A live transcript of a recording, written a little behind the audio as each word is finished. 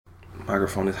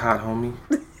Microphone is hot, homie.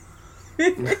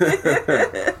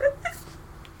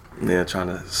 Yeah, trying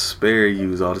to spare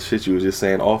you all the shit you was just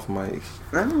saying off mic.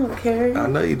 I don't care. I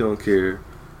know you don't care.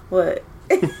 What?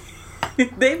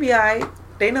 They be alright.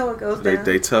 They know what goes down.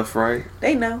 They tough, right?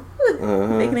 They know.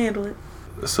 Uh-huh. They can handle it.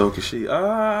 So can she.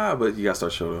 But you gotta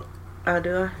start show though. Oh,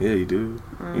 do I? Yeah, you do.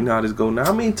 You know how this go now.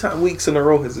 How many weeks in a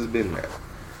row has this been now?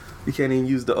 You can't even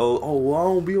use the old, well, I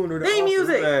don't be on there. Theme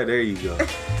music. There you go.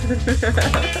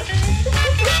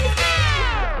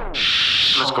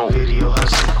 Let's go. Video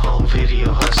hustle, home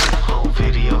video hustle, home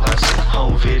video hustle,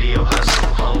 home video hustle,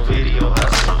 home video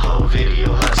hustle, home video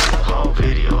hustle, home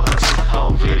video hustle,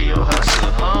 home video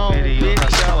hustle, home video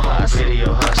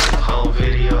hustle, home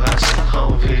video hustle,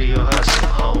 home video hustle,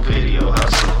 home video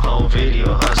hustle, home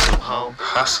video hustle, home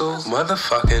hustle,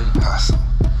 motherfucking hustle,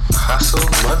 hustle,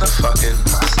 motherfucking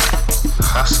hustle,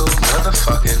 hustle,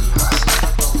 motherfucking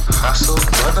hustle,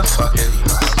 motherfucking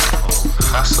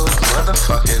hustle,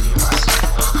 motherfucking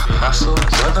hustle,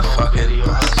 motherfucking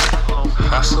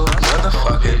hustle,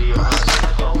 motherfucking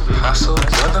hustle,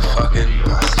 motherfucking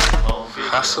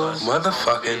hustle,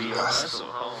 motherfucking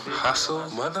hustle,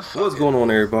 motherfucking. What's going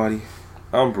on, everybody?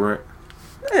 I'm Brent.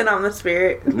 And I'm the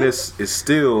Spirit. And this is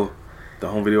still the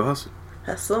Home Video Hustle.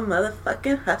 Hustle,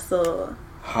 motherfucking hustle.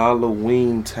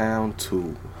 Halloweentown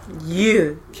 2.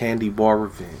 Yeah. Candy Bar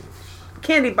Revenge.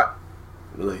 Candy bar.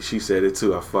 Like she said it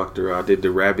too. I fucked her. I did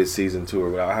the Rabbit season tour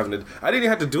without having to. I didn't even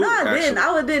have to do No, it. I didn't.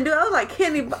 I didn't do it. I was like,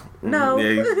 candy bar. No.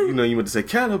 Yeah, you know, you meant to say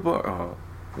Kalabar. Oh,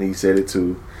 and you said it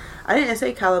too. I didn't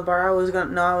say Kalabar. I was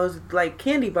like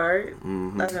candy bar. I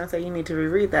was gonna say you need to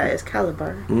reread that. It's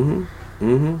Kalabar. You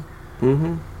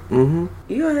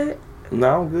go ahead.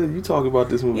 No, I'm good. You talk about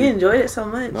this movie. You enjoyed it so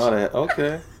much. All that.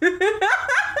 Okay.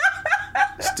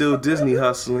 Still Disney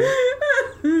hustling.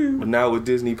 But now with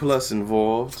Disney Plus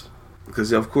involved.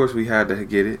 Because of course we had to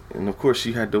get it. And of course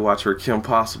she had to watch her Kim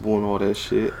Possible and all that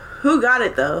shit. Who got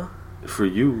it though? For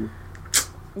you.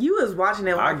 You was watching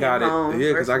it when I got it.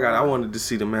 Yeah, because I wanted to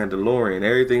see The Mandalorian.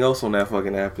 Everything else on that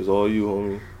fucking app is all you,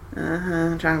 homie.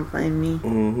 Trying to blame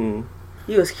me.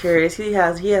 He was curious. He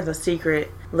has a secret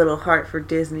little heart for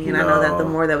Disney, and I know that the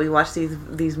more that we watch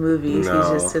these movies,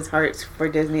 his heart for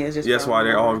Disney is just. That's why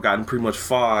they're all gotten pretty much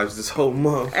 5s this whole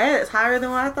month. And it's higher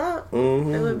than what I thought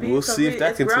it would be. We'll see if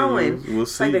that continues. Growing. We'll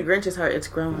see. It's like the Grinch's heart. It's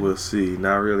growing. We'll see.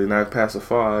 Not really. Not past a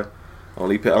 5.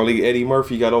 Only Eddie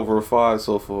Murphy got over a 5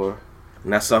 so far,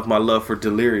 and that's off my love for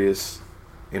Delirious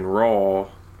and Raw.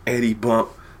 Eddie bump.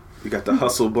 We got the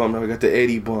hustle bump. Now we got the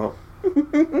Eddie bump.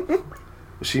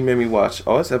 She made me watch.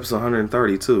 Oh, it's episode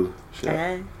 132.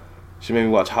 Okay. She made me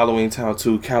watch Halloweentown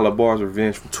 2, Kalabar's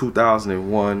Revenge from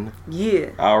 2001.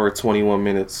 Yeah. Hour 21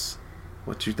 minutes.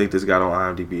 What you think this got on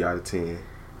IMDb out of 10?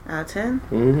 Out of 10?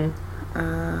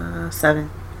 7.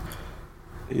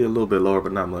 Yeah, a little bit lower,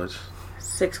 but not much.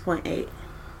 6.8.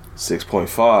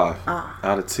 6.5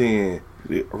 out of 10.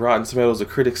 Rotten Tomatoes, the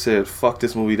critics said, fuck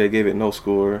this movie. They gave it no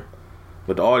score.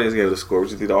 But the audience gave it a score. What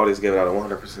do you think the audience gave it out of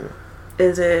 100%?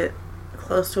 Is it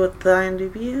close to what the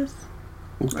IMDb is?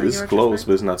 It's close,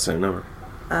 but it's not the same number.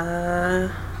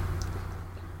 I'm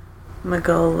going to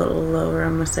go a little lower.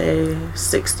 I'm going to say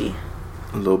 60.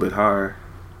 A little bit higher.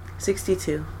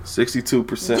 62.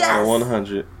 62% out of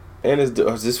 100. And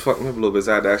this fucked me up a little bit.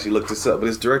 So I had to actually look this up. But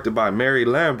it's directed by Mary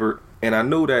Lambert. And I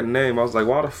knew that name. I was like,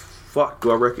 why the fuck do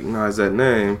I recognize that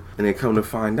name? And then come to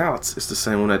find out, it's the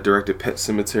same one that directed Pet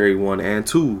Sematary 1 and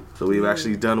 2. So we've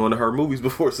actually done one of her movies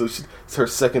before. So it's her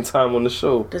second time on the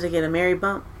show. Does it get a Mary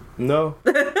bump? No.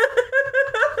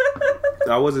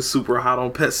 I wasn't super hot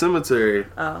on Pet Sematary.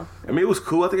 Oh. I mean, it was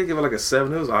cool. I think I gave it like a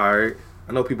 7. It was alright.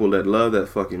 I know people that love that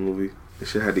fucking movie. They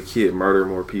should have had the kid murder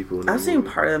more people. I've seen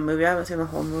part of the movie. I haven't seen the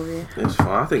whole movie. It's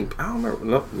fine. I don't remember.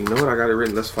 Nope. You know what? I got it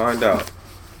written. Let's find out.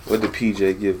 What did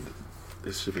PJ give?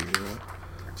 This should be,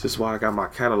 This is why I got my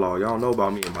catalog. Y'all know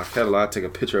about me and my catalog. I'll take a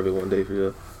picture of it one day for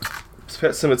you. It's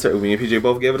Pet Sematary. Me and PJ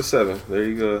both gave it a 7. There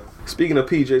you go. Speaking of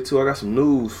PJ too, I got some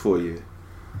news for you.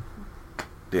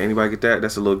 Did anybody get that?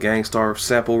 That's a little Gangstar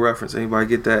sample reference. Anybody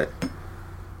get that?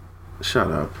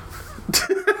 Shut up.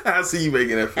 I see you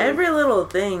making that face. Every little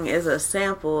thing is a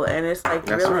sample, and it's like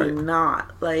That's really right.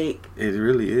 not. Like, it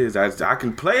really is. I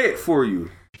can play it for you.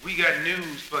 We got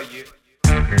news for you.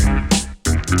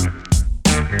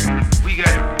 We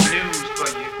got news for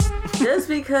you. just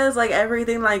because like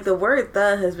everything, like the word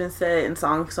 "the" has been said in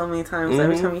songs so many times.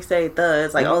 Every time you say "the,"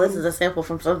 it's like, oh, this is a sample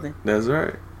from something. That's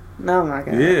right. No, my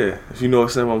God. Yeah, if you know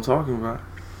what sample I'm talking about.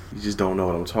 You just don't know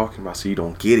what I'm talking about, so you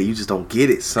don't get it. You just don't get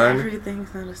it, son.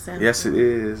 Everything's not a sample. Yes, it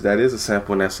is. That is a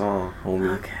sample in that song,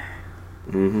 homie. Okay.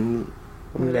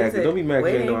 Don't be mad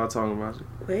because you ain't know what I'm talking about.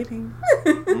 Waiting.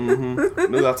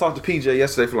 Mm-hmm. I talked to PJ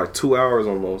yesterday for like 2 hours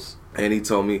almost. And he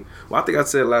told me, well, I think I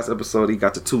said last episode he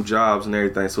got the 2 jobs and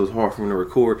everything, so it's hard for him to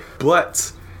record.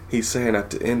 But he's saying at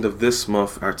the end of this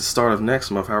month, or at the start of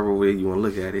next month, however way you want to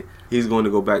look at it, he's going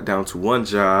to go back down to 1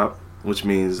 job, which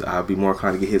means I'll be more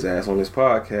inclined to get his ass on this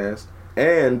podcast.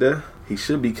 And he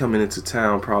should be coming into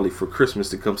town probably for Christmas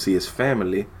to come see his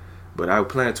family. But I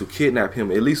plan to kidnap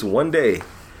him at least one day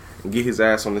and get his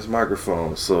ass on this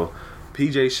microphone. So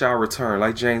PJ shall return.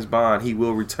 Like James Bond, he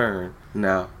will return.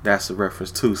 Now, that's a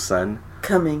reference to, son.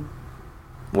 Coming.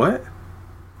 What?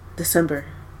 December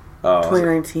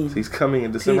 2019. So he's coming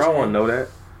in December. PJ. I want to know that.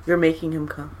 You're making him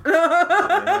come. Get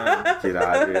out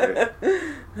of here.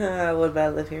 What about I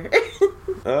live here?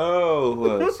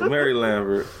 So Mary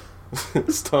Lambert.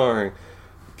 Starring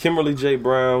Kimberly J.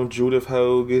 Brown, Judith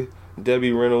Hogue,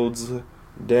 Debbie Reynolds,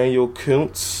 Daniel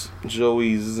Kuntz,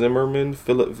 Joey Zimmerman,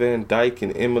 Philip Van Dyke,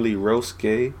 and Emily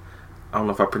Roske. I don't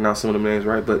know if I pronounced some of them names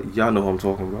right, but y'all know who I'm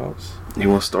talking about. You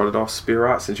want to start it off,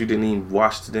 Spirit, since you didn't even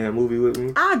watch the damn movie with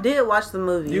me? I did watch the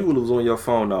movie. You was on your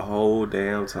phone the whole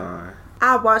damn time.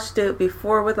 I watched it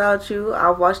before without you. I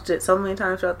watched it so many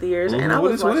times throughout the years, and I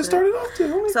was What it started off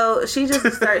to? So she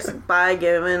just starts by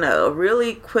giving a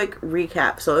really quick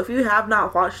recap. So if you have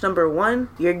not watched number 1,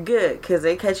 you're good because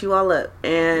they catch you all up.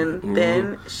 And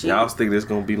then she. Yeah, I was thinking it's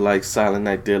gonna be like Silent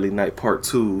Night, Deadly Night Part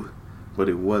 2, but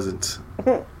it wasn't.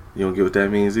 You don't get what that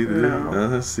means either.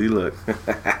 No. See, look.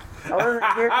 I wasn't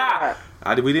here for that.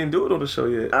 We didn't do it on the show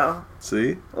yet. Oh.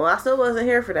 See? Well, I still wasn't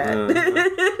here for that.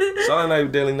 Silent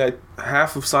Night, Deadly Night.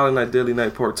 Half of Silent Night, Deadly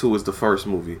Night Part 2 is the first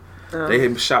movie. They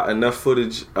had shot enough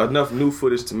new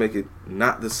footage to make it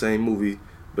not the same movie,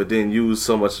 but then use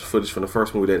so much footage from the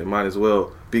first movie that it might as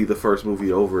well be the first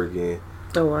movie over again.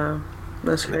 Oh, wow.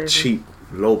 That's crazy. Cheap,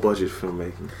 low budget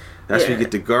filmmaking. That's where you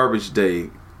get the Garbage Day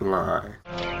line.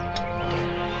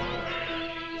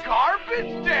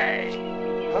 Garbage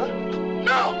Day! Huh?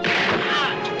 No!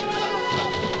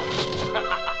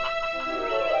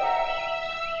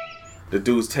 The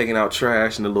dude's taking out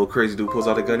trash, and the little crazy dude pulls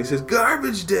out a gun. He says,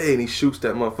 "Garbage Day!" and he shoots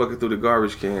that motherfucker through the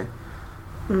garbage can.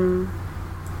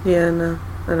 Yeah, no,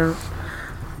 I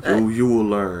don't. You will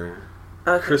learn.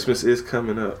 Okay. Christmas is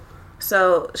coming up.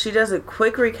 So she does a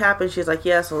quick recap, and she's like,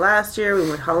 "Yeah, so last year we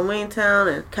went to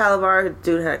Halloweentown, and Kalabar,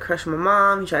 dude had a crush on my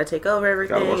mom. He tried to take over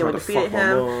everything, and we defeated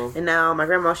him. And now my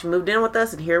grandma, she moved in with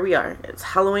us, and here we are. It's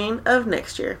Halloween of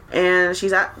next year." And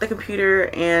she's at the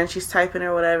computer, and she's typing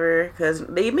or whatever, because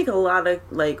they make a lot of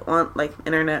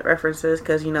internet references,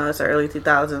 because it's the early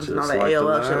 2000s and all that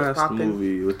AOL shit was popping.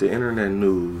 Movie with the internet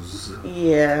news.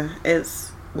 Yeah,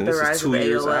 it's and the this rise is 2 of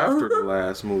years AOL. after the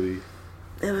last movie.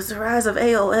 It was the rise of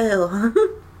AOL.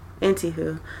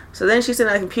 Anywho. So then she's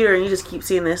sitting at the computer and you just keep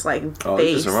seeing this face. You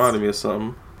just reminded me of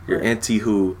something. Your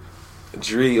Anywho.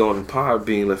 Dre on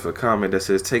Podbean left a comment that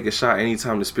says, "Take a shot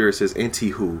anytime the spirit says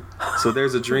Anywho." So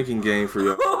there's a drinking game for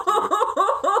you.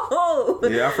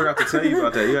 Yeah, I forgot to tell you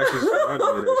about that. You actually just reminded me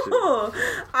of that shit.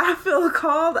 I feel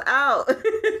called out.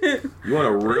 You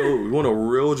want a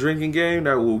real drinking game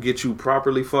that will get you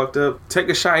properly fucked up? Take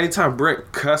a shot anytime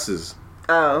Brent cusses.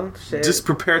 Oh, shit. Just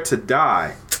prepare to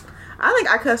die. I think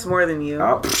I cuss more than you.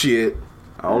 Oh, shit.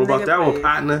 I don't know about that one,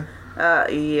 partner.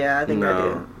 Yeah, I think I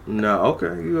do. No,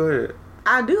 okay, you go ahead.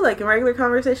 I do, in regular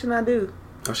conversation, I do.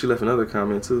 Oh, she left another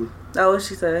comment, too. Oh, what'd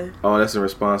she say? Oh, that's in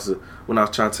response to when I was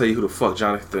trying to tell you who the fuck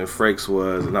Jonathan Frakes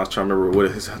was, and I was trying to remember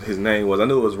what his name was. I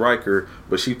knew it was Riker,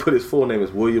 but she put his full name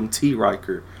as William T.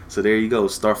 Riker. So there you go.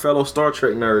 Fellow Star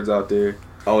Trek nerds out there.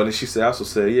 Oh, and then she said,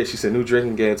 new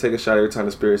drinking game, take a shot every time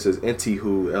the spirit says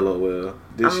Anywho, LOL. I'm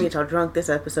gonna get y'all drunk this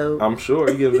episode. I'm sure.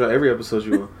 You get them drunk every episode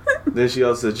you want. Then she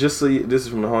also said, this is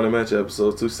from the Haunted Mansion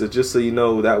episode too, she said, "Just so you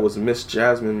know, that was Miss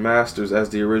Jasmine Masters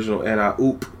as the original And I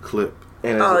Oop clip."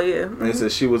 And yeah. And it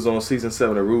said she was on season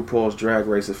 7 of RuPaul's Drag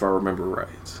Race, if I remember right.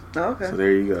 Oh, okay. So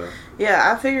there you go.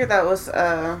 Yeah, I figured that was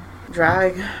a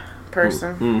drag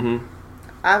person. Mm-hmm.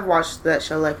 I've watched that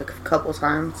show a couple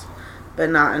times, but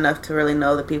not enough to really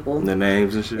know the people. The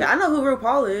names and shit. Yeah, I know who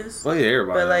RuPaul is. Well, yeah,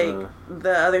 everybody. But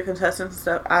the other contestants and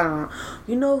stuff, I don't know.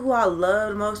 You know who I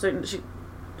loved most?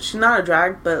 She's not a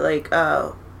drag, but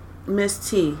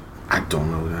Miss T. I don't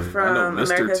know that. From I know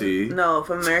Mr. T. No,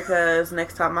 from America's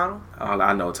Next Top Model.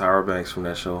 I know Tyra Banks from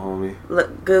that show, homie.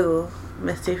 Look, Google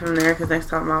Miss T from America's Next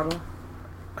Top Model.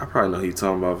 I probably know who you're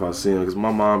talking about if I see him, because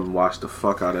my mom watched the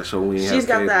fuck out of that show. She's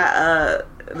got that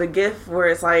the gif where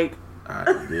it's like. She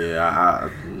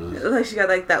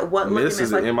got that what looking. Miss,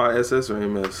 is it MISS or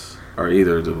MS or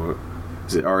either of the?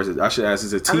 Is it? I should ask.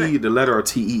 Is it T the letter or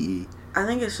TEE? I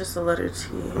think it's just the letter T.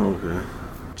 Okay.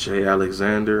 J.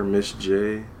 Alexander, Miss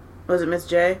J. Was it Miss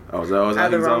J? Oh, was I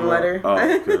had the wrong letter. Oh,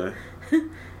 okay.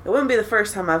 It wouldn't be the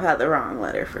first time I've had the wrong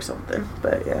letter for something,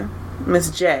 but yeah. Miss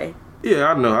J.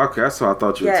 Yeah, I know. Okay, that's what I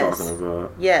thought you were talking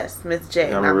about. Yes, Miss J.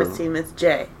 Yeah, not Miss T, Miss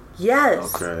J.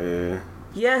 Yes. Okay, yeah.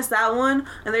 Yes, that one.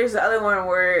 And there's the other one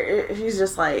where she's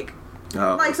just like...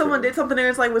 someone did something there.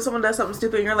 It's like when someone does something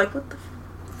stupid and you're like, what the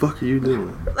fuck are you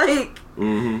doing? Like,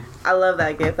 I love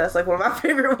that gift. That's like one of my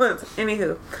favorite ones.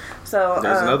 Anywho. So,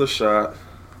 there's another shot.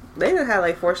 They done had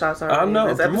like 4 shots already. I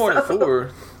know, more than 4.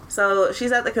 So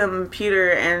she's at the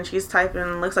computer and she's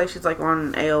typing, looks like she's like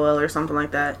on AOL or something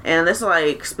like that. And this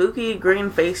like spooky green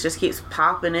face just keeps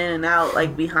popping in and out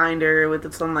like behind her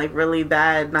with some like really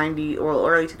bad 90 or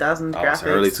early 2000s graphics. It's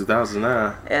early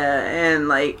 2009. And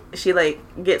like she like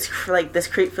gets like this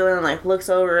creep feeling, like looks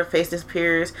over, her face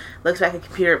disappears, looks back at the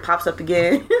computer, it pops up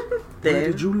again. Then where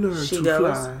did you learn she to goes,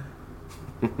 fly?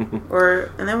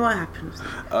 and then what happens?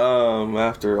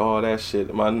 After all that shit,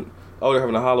 they're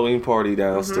having a Halloween party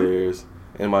downstairs,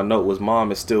 and my note was,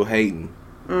 "Mom is still hating."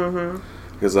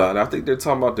 Because I think they're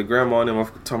talking about the grandma and them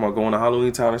talking about going to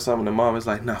Halloweentown or something. And Mom is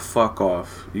like, "Nah, fuck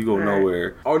off. You go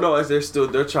nowhere." Oh no,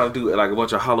 they're trying to do like a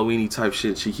bunch of Halloweeny type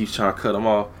shit. She keeps trying to cut them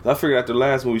off. I figured after the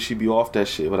last movie she'd be off that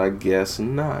shit, but I guess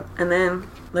not. And then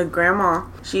the grandma,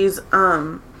 she's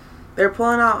they're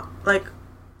pulling out like,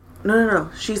 no,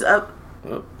 she's up.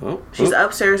 She's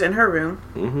upstairs in her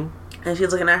room. And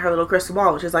she's looking at her little crystal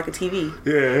ball, which is like a TV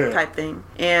type thing.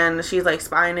 And she's like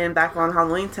spying in back on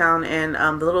Halloweentown. And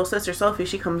the little sister Sophie,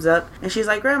 she comes up and she's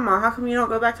like, "Grandma, how come you don't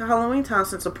go back to Halloweentown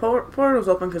since the portal's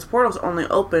open? Because portals only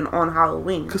open on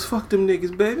Halloween." Because fuck them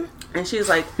niggas, baby. And she's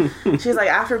like,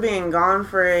 after being gone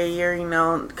for a year,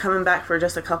 coming back for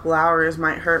just a couple hours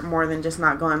might hurt more than just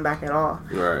not going back at all.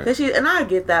 Right. And I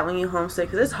get that when you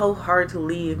homesick, because it's so hard to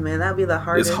leave, man. That'd be the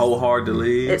hardest. It's so hard to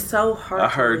leave. It's so hard. I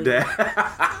heard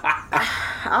that.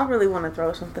 I really want to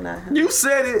throw something at him. You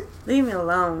said it. Leave me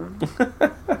alone.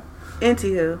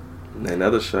 Anywho.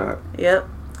 Another shot. Yep.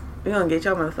 We're gonna get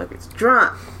y'all motherfuckers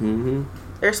drunk.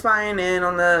 They're spying in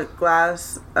on the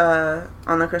glass,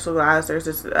 on the crystal glass. There's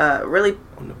this really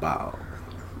on the bow,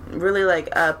 really like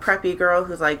a preppy girl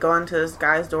who's like going to this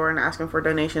guy's door and asking for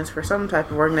donations for some type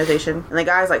of organization. And the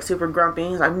guy's like super grumpy.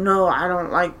 He's like, "No, I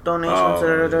don't like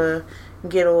donations.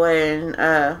 Get away." And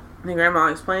the grandma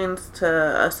explains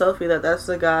to Sophie that that's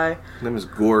the guy. His name is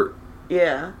Gort.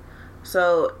 Yeah.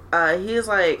 So, he's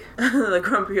like the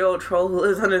grumpy old troll who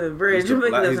lives under the bridge. He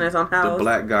lives in his own house. The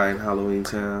black guy in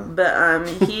Halloweentown. But,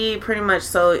 he pretty much,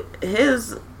 so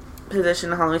his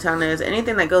position in Halloweentown is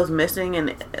anything that goes missing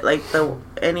in, like,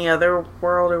 any other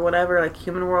world or whatever, like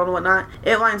human world and whatnot,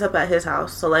 it winds up at his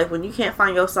house. So, like, when you can't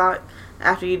find your sock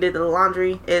after you did the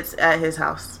laundry, it's at his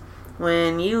house.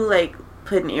 When you, like,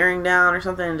 put an earring down or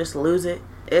something and just lose it,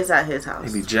 it's at his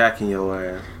house. He be jacking your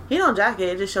ass. He don't jack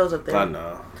it just shows up there. I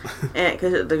know. And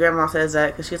because the grandma says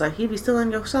that, because she's like, "He be stealing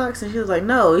your socks," and she was like,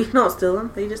 "No, you don't steal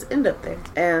them. They just end up there."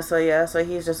 And so so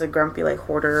he's just a grumpy like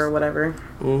hoarder or whatever.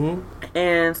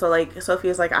 And so like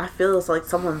Sophia's like, "I feel it's like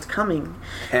someone's coming,"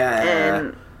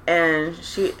 and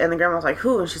the grandma's like,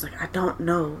 "Who?" And she's like, "I don't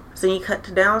know." So you cut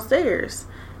to downstairs,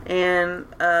 and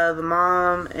the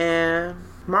mom and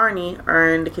Marnie are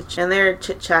in the kitchen and they're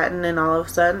chit chatting, and all of a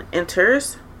sudden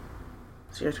enters.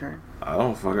 It's your turn. I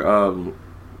don't fucking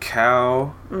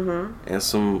Cal and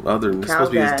some other. It's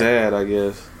supposed to be his dad, I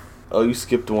guess. Oh, you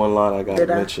skipped one line I gotta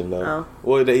mention though. Oh.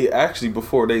 Well, they actually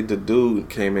before the dude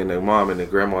came in, the mom and the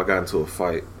grandma got into a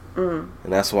fight. And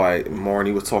that's why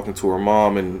Marnie was talking to her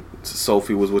mom and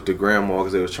Sophie was with the grandma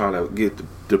because they was trying to get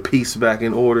the peace back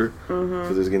in order because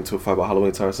they was getting into a fight about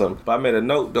Halloweentown or something. But I made a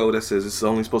note though that says it's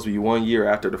only supposed to be 1 year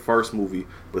after the first movie,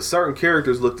 but certain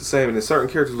characters look the same and then certain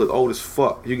characters look old as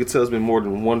fuck. You can tell it's been more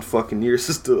than 1 fucking year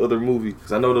since the other movie.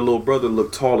 Because I know the little brother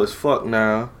looked tall as fuck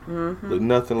now. Look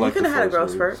nothing like the first movie. You could have had a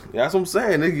growth spurt. Yeah, that's what I'm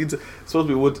saying. It's supposed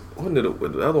to be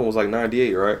the other one was like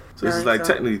 98, right? So this is like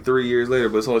technically 3 years later,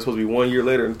 but it's only supposed to be 1 year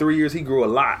later. In 3 years, he grew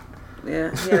a lot.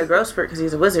 Yeah, he had a growth spurt because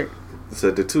he's a wizard. So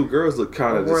the two girls look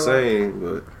kind of the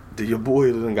same, but your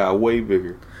boy done got way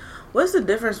bigger. What's the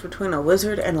difference between a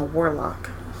wizard and a warlock?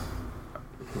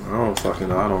 I don't fucking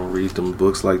know. I don't read them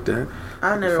books like that.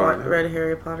 I've never read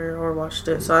Harry Potter or watched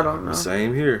it, so I don't know.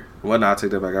 Same here. Well, no, I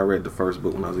take that back. I read the first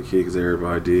book when I was a kid because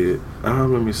everybody did. Let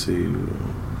me see.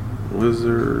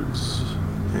 Wizards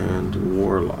and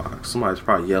warlocks. Somebody's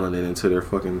probably yelling it into their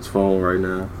fucking phone right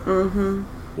now.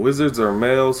 Wizards are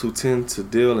males who tend to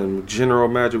deal in general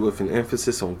magic with an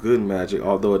emphasis on good magic,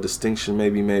 although a distinction may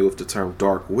be made with the term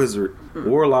dark wizard.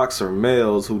 Warlocks are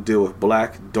males who deal with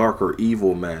black, dark, or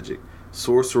evil magic.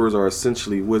 Sorcerers are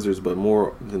essentially wizards, but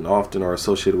more than often are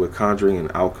associated with conjuring and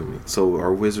alchemy. So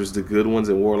are wizards the good ones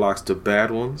and warlocks the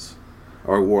bad ones?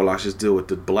 Or warlocks just deal with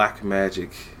the black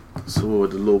magic. So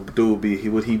would the little dude be?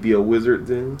 Would he be a wizard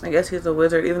then? I guess he's a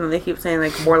wizard, even though they keep saying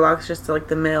like warlocks just like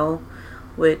the male,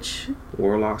 which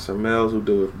warlocks are males who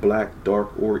deal with black,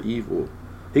 dark, or evil.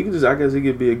 He could just, I guess he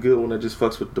could be a good one that just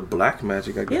fucks with the black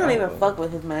magic. I guess. He don't even fuck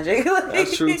with his magic.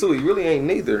 That's true too. He really ain't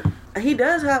neither. He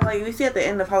does have like we see at the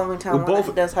end of Halloweentown.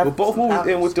 He does have. But both movies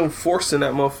end with them forcing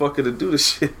that motherfucker to do the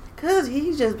shit. Cause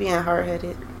he's just being hard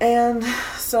headed. And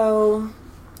so,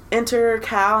 enter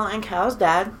Cal and Cal's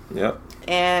dad. Yep.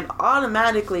 And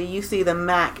automatically you see the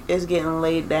Mac is getting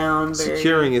laid down.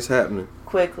 Securing is happening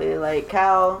quickly. Like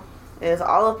Cal is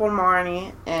all up on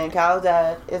Marnie, and Cal's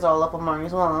dad is all up on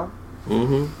Marnie's mom.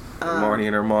 Marnie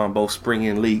and her mom both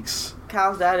springing leaks.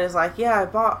 Cal's dad is like, yeah, I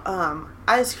bought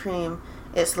ice cream.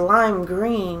 It's lime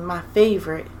green, my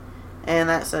favorite. And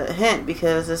that's a hint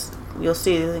because you'll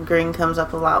see the green comes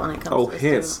up a lot when it comes to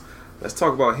hints. Food. Let's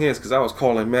talk about hints, because I was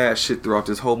calling mad shit throughout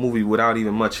this whole movie without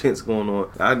even much hints going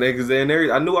on. I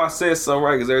knew I said something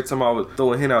right, because every time I would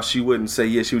throw a hint out, she wouldn't say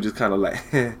yes. She would just kind of like,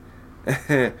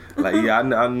 like, yeah,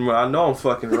 I know I'm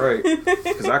fucking right.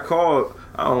 Because I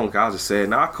was just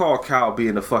saying, I called Cal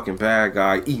being the fucking bad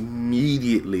guy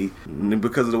immediately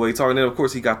because of the way he talking. And then, of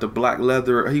course, he got the black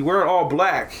leather. He wearing all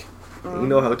black. You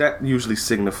know how that usually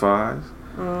signifies.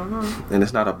 And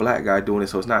it's not a black guy doing it,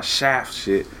 so it's not Shaft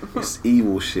shit. It's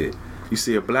evil shit. You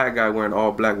see a black guy wearing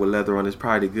all black with leather on, it's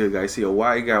probably the good guy. You see a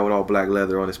white guy with all black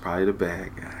leather on, it's probably the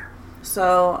bad guy.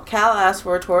 So Cal asks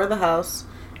for a tour of the house,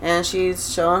 and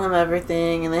she's showing him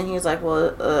everything, and then he's like,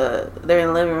 well, they're in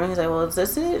the living room. He's like, well, is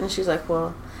this it? And she's like,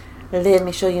 well, let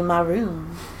me show you my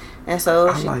room. And so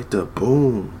I like the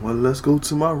boom. Well, let's go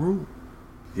to my room.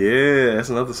 Yeah, that's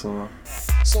another song.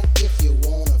 So if you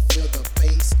wanna feel the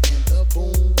bass and the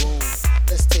boom boom,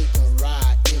 let's take a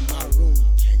ride in my room.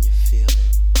 Can you feel it?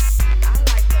 I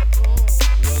like the boom.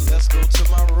 Well, let's go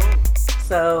to my room.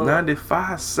 So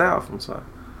 95 South. I'm sorry.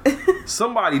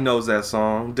 Somebody knows that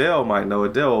song. Dale might know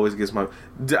it. Dale always gets my.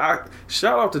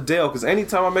 Shout out to Dale, because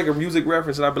anytime I make a music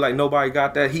reference and I be like, nobody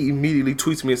got that, he immediately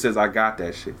tweets me and says, I got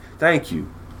that shit. Thank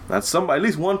you. That's somebody, at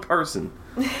least one person.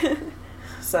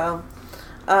 So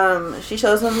she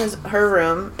shows him her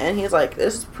room, and he's like,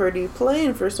 this is pretty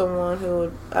plain for someone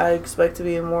who I expect to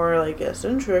be more like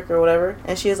eccentric or whatever.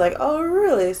 And she's like, oh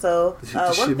really? So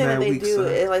one thing that they do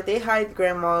is like they hide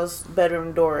grandma's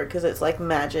bedroom door because it's like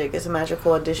magic. It's a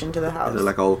magical addition to the house. It's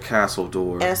like an old castle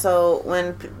door. And so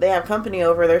when they have company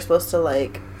over, they're supposed to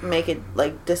like make it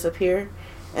like disappear.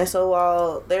 And so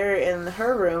while they're in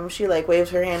her room, she like waves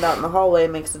her hand out in the hallway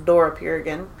and makes the door appear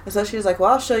again. And so she's like,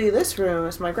 well, I'll show you this room.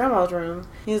 It's my grandma's room.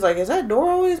 He's like, has that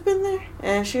door always been there?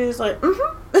 And she's like,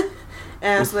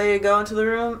 And so they go into the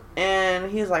room, and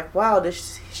he's like, wow,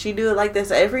 does she do it like this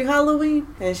every Halloween?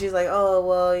 And she's like, oh,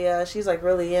 well, yeah, she's like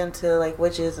really into like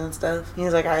witches and stuff.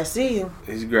 He's like, I see.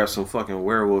 He grabbed some fucking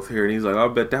werewolf here, and he's like, I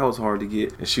bet that was hard to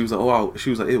get. And she was like, she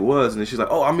was like, it was. And then she's like,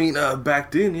 oh, I mean, back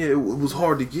then, yeah, it was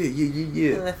hard to get.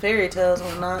 Yeah. And the fairy tales and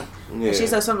whatnot. Yeah. And she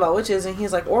says something about witches, and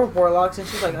he's like, or warlocks. And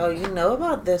she's like, oh, you know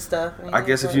about this stuff. I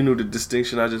guess if you knew the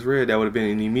distinction I just read, that would have been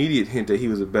an immediate hint that he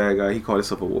was a bad guy. He called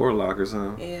himself a warlock or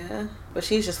something. Yeah. But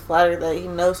she's just flattered that he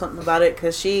knows something about it,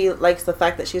 because she likes the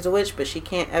fact that she's a witch, but she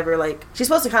can't ever, like, she's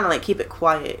supposed to kind of, like, keep it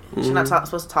quiet. She's not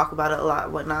supposed to talk about it a lot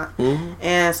and whatnot.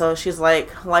 And so she's,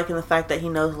 like, liking the fact that he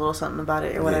knows a little something about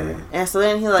it or whatever. Yeah. And so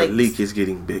then he, like... The leak is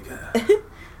getting bigger.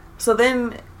 So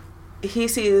then he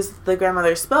sees the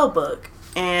grandmother's spell book,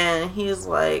 and he's,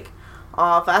 like...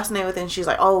 all fascinated with it, and she's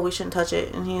like, oh, we shouldn't touch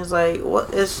it. And he's like,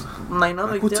 what is... I'm like, no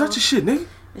big deal. Well, touch your shit, nigga.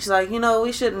 And she's like,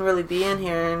 we shouldn't really be in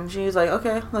here. And she's like,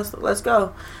 okay, let's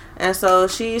go. And so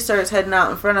she starts heading out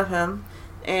in front of him,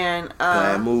 and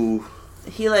bad move.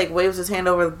 He like waves his hand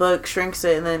over the book, shrinks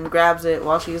it, and then grabs it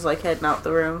while she's like heading out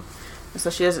the room. And so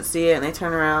she doesn't see it, and they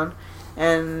turn around,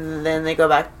 and then they go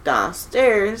back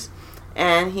downstairs,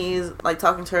 and he's like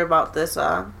talking to her about this.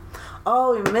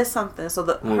 Oh, we missed something. So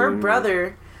her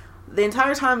brother. The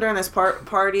entire time during this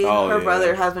party, her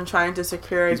brother has been trying to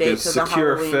secure a date to the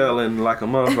Halloween. Felon like a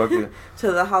motherfucker.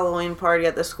 To the Halloween party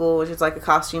at the school, which is like a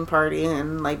costume party,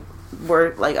 and like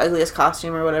we're like ugliest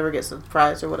costume or whatever gets the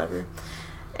prize or whatever.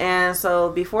 And so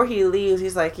before he leaves,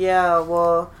 he's like, yeah,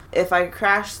 well, if I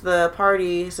crash the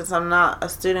party, since I'm not a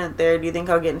student there, do you think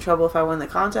I'll get in trouble if I win the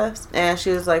contest? And she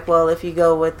was like, well, if you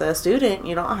go with a student,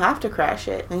 you don't have to crash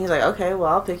it. And he's like, okay,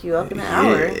 well, I'll pick you up in an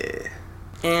hour.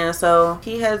 And so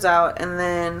he heads out, and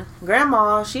then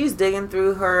Grandma, she's digging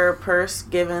through her purse,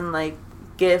 giving like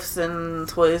gifts and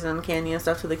toys and candy and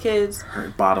stuff to the kids.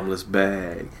 Her bottomless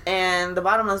bag. And the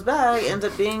bottomless bag ends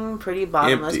up being pretty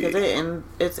bottomless because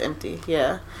it's empty,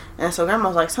 yeah. And so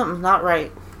Grandma's like, something's not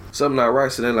right. something not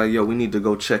right. So they're like, yo, we need to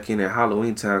go check in at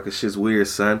Halloweentown because shit's weird,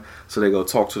 son. So they go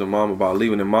talk to the mom about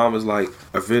leaving. And mom is like,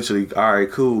 eventually, all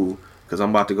right, cool. Because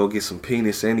I'm about to go get some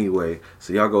penis anyway.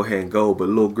 So y'all go ahead and go. But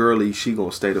little girlie, she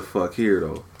gonna stay the fuck here,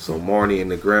 though. So Marnie and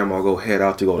the grandma go head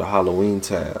out to go to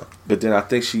Halloweentown. But then I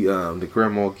think the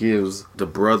grandma gives the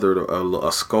brother a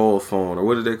skull phone. Or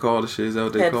what did they call the shit? Is that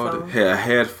what they called it? A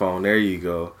headphone. There you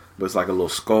go. But it's like a little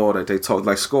skull that they talk.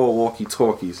 Like skull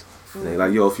walkie-talkies. And they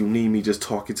like, yo, if you need me, just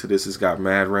talk into this. It's got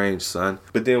mad range, son.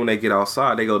 But then when they get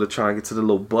outside, they go to try and get to the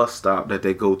little bus stop that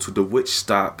they go to, the witch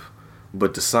stop.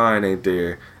 But the sign ain't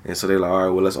there, and so they're like, all right,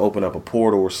 well, let's open up a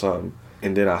portal or something.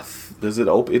 And then does it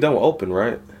open? It don't open,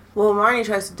 right? Well, Marnie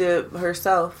tries to do it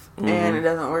herself, and it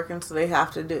doesn't work, and so they have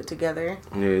to do it together.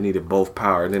 Yeah, they needed both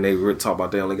power. And then they talk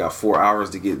about they only got 4 hours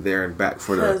to get there and back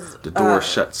for the door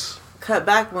shuts. Cut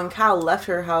back when Cal left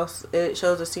her house, it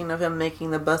shows a scene of him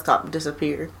making the bus stop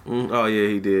disappear. Oh, yeah,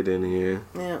 he did in the end.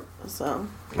 Yeah, so.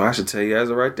 Well, I should tell you, as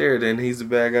of right there, then he's the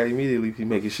bad guy immediately if he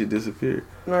making shit disappear.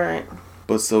 Right.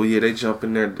 But so, yeah, they jump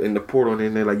in there in the portal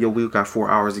and they're like, yo, we got 4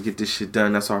 hours to get this shit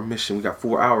done. That's our mission. We got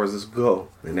 4 hours. Let's go.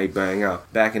 And they bang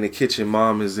out. Back in the kitchen,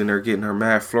 mom is in there getting her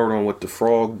mad flirt on with the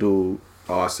frog dude.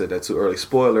 Oh, I said that too early.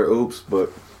 Spoiler, oops. But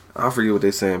I forget what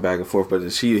they're saying back and forth. But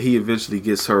he eventually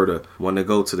gets her to want to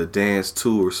go to the dance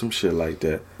too or some shit like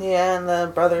that. Yeah, and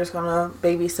the brother's going to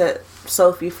babysit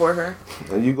Sophie for her.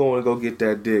 And you going to go get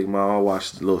that dick, mom. I'll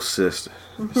watch the little sister.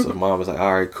 So mom was like,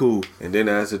 all right, cool. And then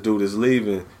as the dude is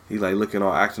leaving, he's like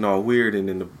acting all weird, and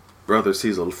then the brother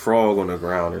sees a frog on the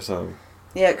ground or something.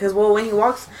 Yeah, because when he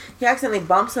walks, he accidentally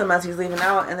bumps him as he's leaving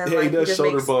out, and then he does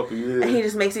shoulder bumpy. Yeah, and he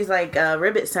just makes these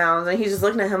ribbit sounds, and he's just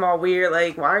looking at him all weird,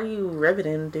 like, why are you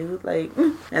ribbiting, dude? Like,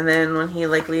 and then when he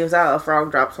leaves out, a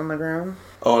frog drops on the ground.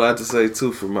 Oh, I have to say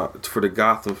too for the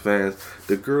Gotham fans,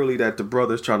 the girlie that the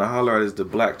brother's trying to holler at is the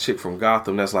black chick from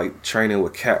Gotham that's like training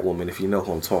with Catwoman. If you know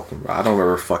who I'm talking about, I don't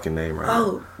remember her fucking name right now.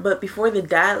 Oh, but before the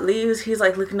dad leaves, he's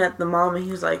like looking at the mom, and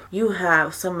he's like, "You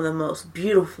have some of the most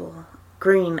beautiful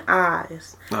green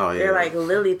eyes. Oh yeah, they're like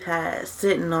lily pads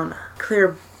sitting on a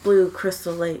clear blue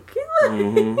crystal lake."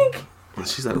 Mm-hmm. And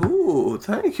she's like, "Ooh,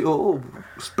 thank you, oh,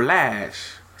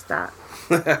 splash." Stop.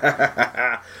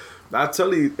 I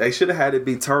tell you, they should have had it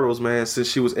be turtles, man. Since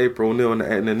she was April O'Neil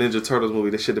in the Ninja Turtles movie,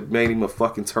 they should have made him a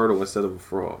fucking turtle instead of a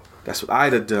frog. That's what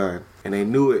I'd have done. And they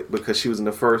knew it because she was in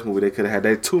the first movie. They could have had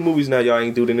that. 2 movies now, y'all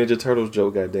ain't do the Ninja Turtles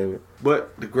joke, goddammit.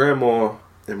 But the grandma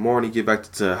and Marnie get back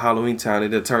to Halloweentown,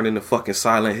 and they turn into fucking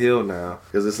Silent Hill now.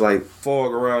 Because it's like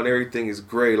fog around, everything is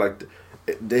gray. Like,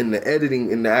 in the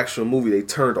editing in the actual movie, they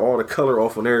turned all the color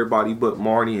off on everybody but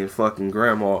Marnie and fucking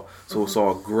grandma. So it's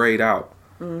all grayed out.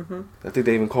 Mm-hmm. I think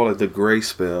they even call it the gray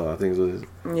spell. I think it was.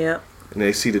 Yep. And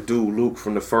they see the dude Luke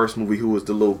from the first movie who was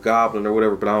the little goblin or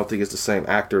whatever, but I don't think it's the same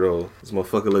actor though. This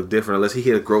motherfucker look different unless he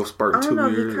hit a growth spurt in 2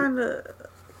 years. He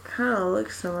kind of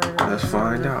looks similar. Let's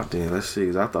find out then. Let's see.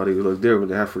 I thought he would look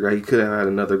different. I forgot he could have had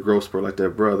another growth spurt like that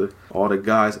brother. All the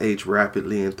guys age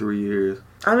rapidly in 3 years.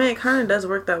 I mean, it kind of does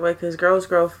work that way because girls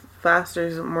grow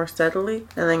faster, more steadily,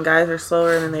 and then guys are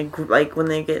slower, and then they when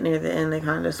they get near the end, they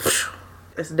kind of just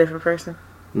it's a different person.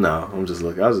 No, I'm just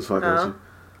looking. I was just fucking with you.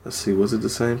 Let's see, was it the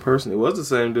same person? It was the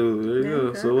same dude. There you go.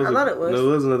 Okay. So I thought it was. No,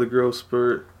 it was another growth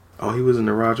spurt. Oh, he was in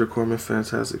the Roger Corman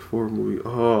Fantastic Four movie.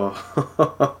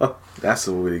 Oh, that's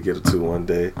a movie to get to one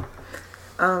day.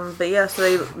 But yeah,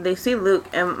 so they see Luke,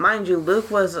 and mind you,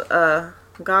 Luke was a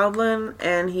goblin,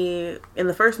 and he in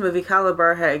the first movie,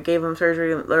 Kalabar gave him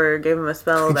surgery or gave him a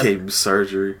spell. Gave him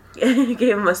surgery.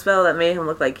 Gave him a spell that made him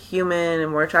look like human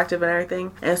and more attractive and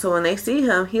everything. And so when they see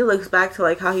him, he looks back to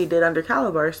like how he did under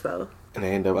Kalabar's spell.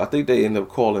 And I think they end up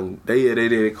calling.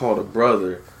 They called a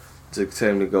brother to tell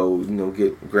him to go,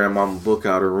 get grandmama book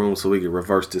out her room so we could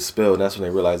reverse this spell. And that's when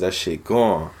they realized that shit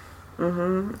gone.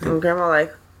 Mm-hmm. And grandma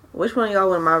like, which one of y'all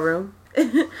went in my room?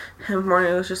 And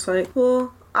Marnie was just like,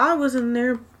 well, I was in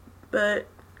there, but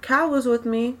Cal was with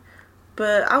me,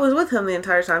 but I was with him the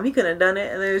entire time. He couldn't have done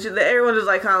it. And then everyone was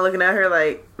like kind of looking at her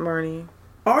like, Marnie,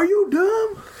 are you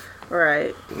dumb?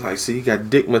 Right. Like, see, you got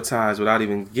dickmatized without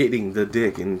even getting the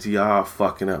dick, and y'all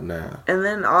fucking up now. And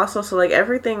then also, so like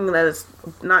everything that is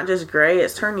not just gray,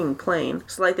 it's turning plain.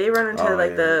 So like they run into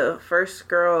the first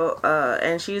girl,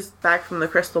 and she's back from the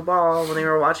crystal ball when they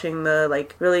were watching the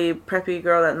like really preppy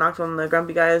girl that knocked on the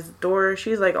grumpy guy's door.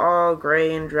 She's like all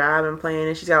gray and drab and plain,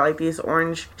 and she's got like these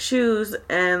orange shoes.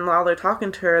 And while they're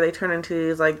talking to her, they turn into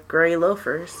these like gray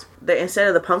loafers. Instead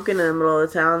of the pumpkin in the middle of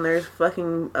the town, there's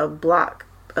fucking a block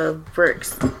of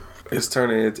bricks.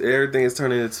 Everything is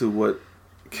turning into what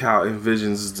Cal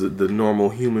envisions the normal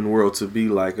human world to be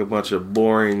like. A bunch of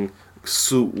boring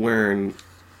suit wearing,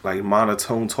 like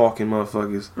monotone talking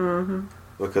motherfuckers. Mm-hmm.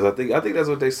 Because I think that's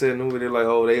what they said in the movie. They're like,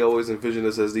 oh, they always envision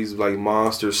us as these like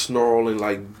monsters, snarling,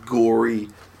 like gory,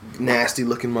 nasty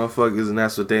looking motherfuckers, and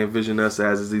that's what they envision us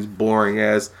as, is these boring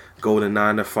ass, go to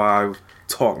 9 to 5,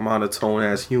 talk monotone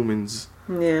ass humans.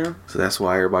 Yeah. So that's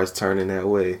why everybody's turning that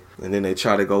way. And then they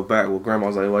try to go back. Well,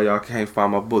 grandma's like, well, y'all can't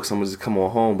find my books. I'm gonna just come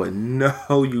on home. But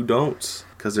no, you don't.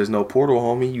 Because there's no portal,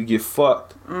 homie. You get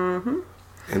fucked. Mm-hmm.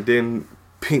 And then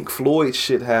Pink Floyd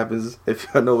shit happens, if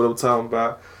y'all know what I'm talking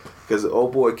about. Because the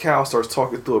old boy Cal starts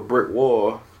talking through a brick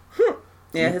wall.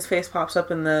 Yeah, his face pops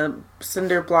up in the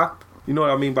cinder block. You know what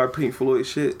I mean by Pink Floyd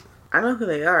shit? I know who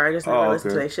they are. I just never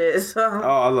listened to their shit. So.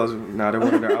 Oh, I love. Nah, they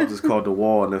weren't there. I was just called the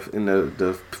wall, and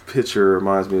the picture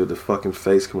reminds me of the fucking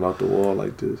face coming out the wall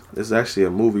like this. It's actually a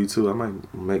movie too. I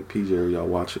might make PJ or y'all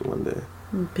watch it one day.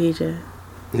 PJ.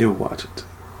 You'll watch it.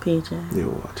 PJ.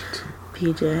 You'll watch it.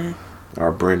 PJ.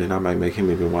 Or Brendan, I might make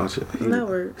him even watch it. That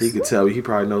works. He could tell me. He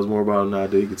probably knows more about it than I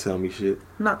do. He could tell me shit.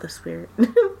 Not the spirit.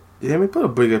 Yeah, I mean, put a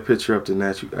bigger picture up than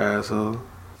that, you asshole.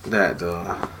 That,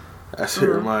 though. That shit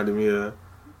reminded me of.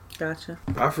 Gotcha.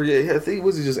 I forget. I think,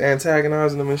 was he just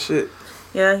antagonizing them and shit?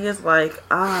 Yeah, he's like,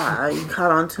 you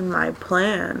caught on to my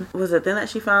plan. Was it then that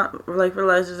she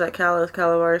realizes that Cal is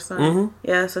Kalabar's son? Mm-hmm.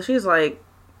 Yeah, so she's like,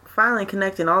 finally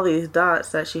connecting all these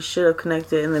dots that she should have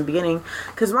connected in the beginning.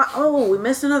 Because we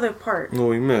missed another part. What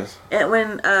we missed? And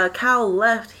when Cal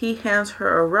left, he hands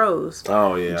her a rose.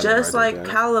 Oh, yeah. Just like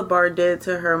Kalabar did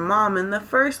to her mom in the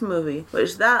first movie.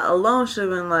 Which that alone should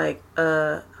have been like,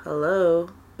 hello.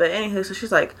 But anywho, so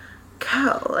she's like,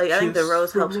 Cal. Like, I think the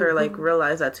rose helps her, like,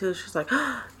 realize that, too. She's like,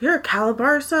 you're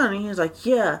Kalabar's son. And he's like,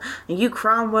 yeah. And you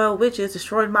Cromwell witches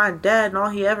destroyed my dad, and all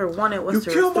he ever wanted was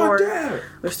to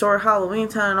restore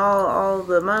Halloweentown and all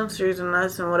the monsters and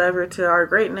us and whatever to our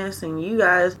greatness. And you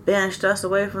guys banished us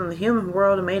away from the human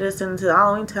world and made us into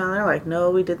Halloweentown. They're like,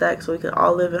 no, we did that so we could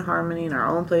all live in harmony in our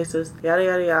own places. Yada,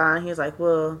 yada, yada. And he's like,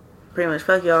 well, pretty much,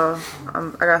 fuck y'all.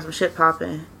 I got some shit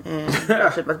popping, and y'all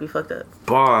shit about to be fucked up.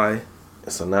 Bye.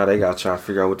 So now they gotta try to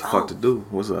figure out what the fuck to do.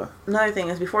 What's up? Another thing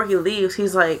is, before he leaves,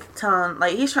 he's like telling,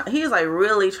 like he's like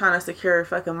really trying to secure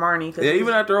fucking Marnie. Yeah,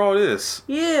 even after all this.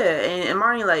 Yeah, and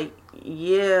Marnie like,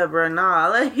 yeah, bro, nah,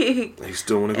 like. He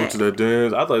still want to go to the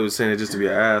dance. I thought he was saying it just to be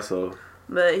an asshole.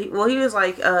 But he was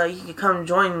like, you could come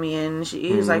join me, and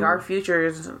he was like, our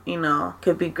futures,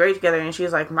 could be great together. And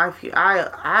she's like,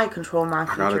 I control my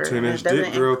future. I got a 10-inch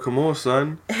dick, girl. Come on,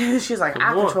 son. She's like,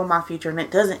 I control my future, and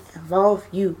it doesn't involve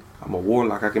you. I'm a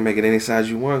warlock. I can make it any size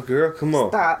you want, girl. Come on.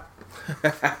 Stop.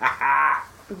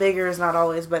 Bigger is not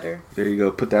always better. There you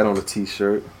go. Put that on a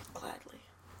t-shirt.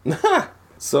 Gladly.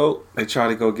 So they try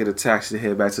to go get a taxi to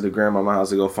head back to the grandmama house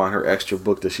to go find her extra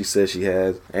book that she says she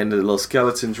has. And the little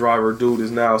skeleton driver dude is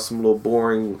now some little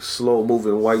boring,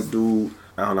 slow-moving white dude.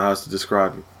 I don't know how else to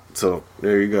describe him. So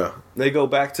there you go. They go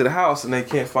back to the house and they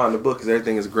can't find the book because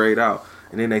everything is grayed out.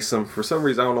 And then for some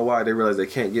reason, I don't know why, they realize they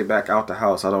can't get back out the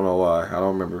house. I don't know why. I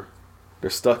don't remember. They're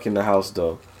stuck in the house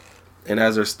though. And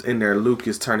as they're in there, Luke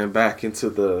is turning back into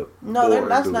the. No,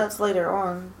 that's later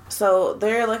on. So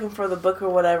they're looking for the book or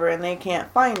whatever, and they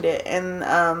can't find it.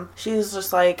 And she's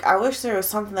just like, I wish there was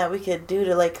something that we could do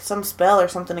to, like, some spell or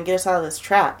something to get us out of this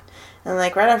trap. And,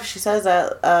 like, right after she says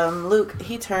that, Luke,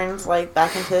 he turns, like,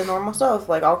 back into his normal self,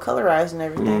 like, all colorized and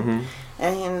everything. Mm-hmm.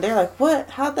 And they're like, what?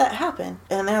 How'd that happen?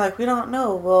 And they're like, we don't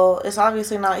know. Well, it's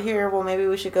obviously not here. Well, maybe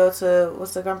we should go to,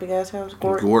 what's the grumpy guy's house?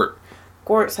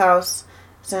 Gort's house.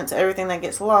 Since everything that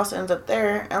gets lost ends up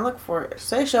there, and look for it.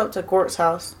 So they show up to Gort's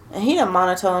house, and he done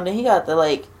monotoned, and he got the,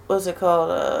 like, what's it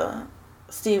called,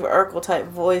 Steve Urkel type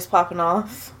voice popping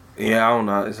off. Yeah, I don't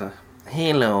know. It's a,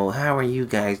 hello, how are you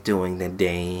guys doing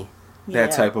today?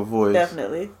 That type of voice.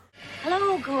 Definitely.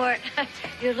 Hello, Gort.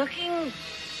 You're looking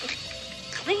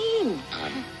clean.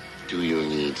 Do you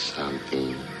need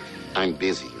something? I'm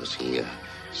busy, you see,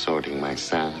 sorting my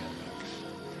son.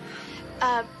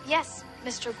 Yes,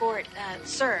 Mr. Gort,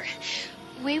 sir.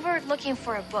 We were looking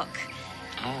for a book.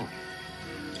 Oh,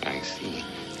 I see.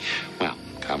 Well,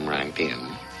 come right in.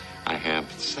 I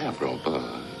have several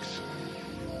books.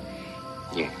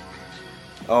 Yeah.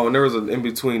 Oh, and there was in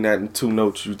between that and two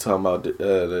notes you talking about.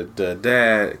 The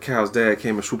dad, Cal's dad,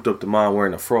 came and swooped up to mom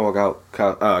wearing a frog out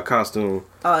costume.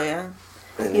 Oh yeah,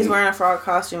 he's wearing a frog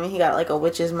costume and he got like a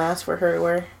witch's mask for her to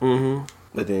wear. Mm-hmm.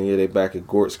 But then they back at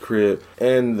Gort's crib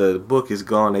and the book is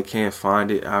gone. They can't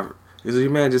find it. Cause your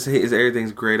man just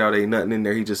everything's grayed out. Ain't nothing in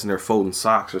there. He just in there folding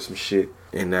socks or some shit.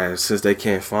 And since they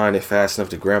can't find it fast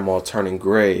enough, the grandma turning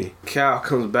gray. Cal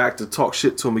comes back to talk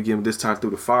shit to him again, this time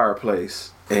through the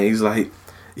fireplace. And he's like,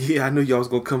 yeah, I knew y'all was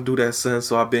gonna come do that, son,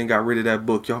 so I got rid of that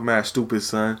book. Y'all mad stupid,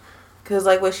 son. Because,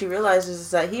 like, what she realizes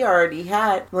is that he already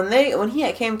had... When he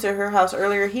had came to her house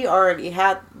earlier, he already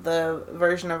had the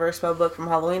version of her spell book from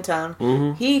Halloweentown.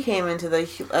 Mm-hmm. He came into the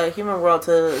human world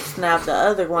to snap the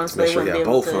other one, so they wouldn't be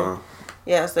able to...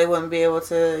 Yes, they wouldn't be able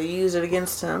to use it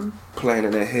against him. Playing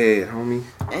in their head, homie.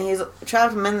 And he's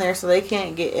trapped them in there, so they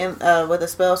can't get in with a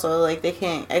spell. So like they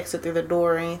can't exit through the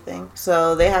door or anything.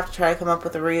 So they have to try to come up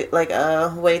with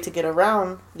a way to get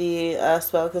around the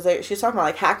spell. Because she's talking about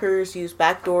like hackers use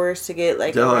back doors to get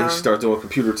like. Oh, you start doing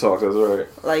computer talk. That's right.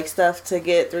 Like stuff to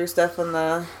get through stuff on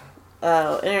the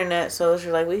internet. So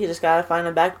she's like, we just gotta find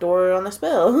a back door on the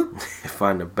spell.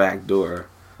 Find the back door.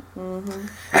 Mm-hmm.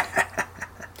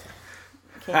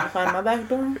 Can you find my back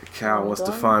door? Cal wants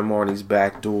to find Marnie's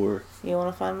back door. You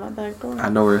want to find my back door? I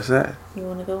know where it's at. You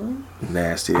want to go in?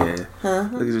 Nasty ass. Huh?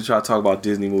 Look at you try to talk about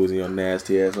Disney movies and your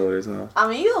nasty ass over this, huh? I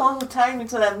mean, you the one who tagged me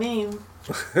to that meme.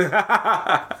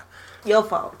 Your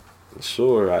fault.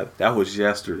 Sure, that was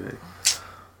yesterday.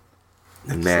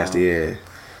 The nasty ass.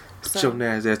 Your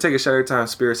nasty ass. Take a shot every time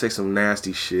Spirit say some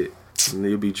nasty shit. And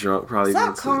you'll be drunk probably.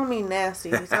 Stop calling me nasty.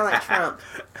 You sound like Trump.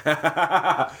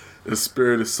 The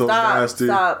Spirit is so nasty.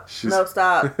 Stop. No,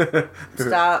 stop.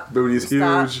 Stop. Booty's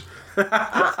huge. I'm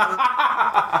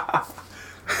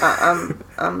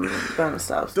gonna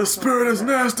stop. The Spirit is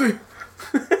nasty.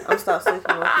 I'm stop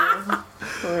sleeping with you.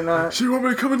 We're not. She want me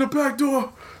to come in the back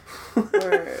door.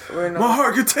 We're not. My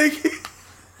heart can take it.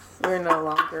 We're no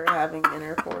longer having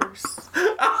intercourse.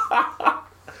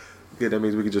 Yeah, that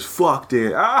means we can just fuck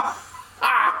then.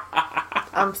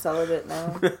 I'm celibate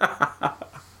now.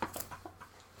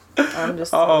 I'm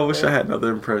just. I wish I had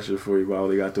another impression for you, but I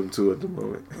only got them two at the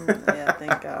moment. Yeah,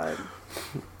 thank God.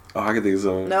 I can think of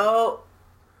something. No.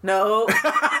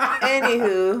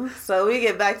 Anywho, so we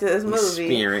get back to this movie.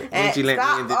 Spirit, and you let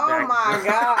stop. me in the Oh back my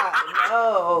God,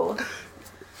 no.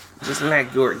 Just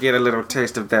let Gort get a little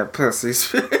taste of that pussy.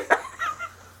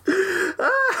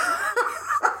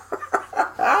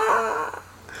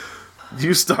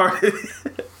 You started.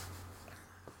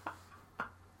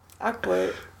 I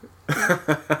quit.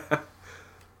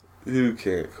 You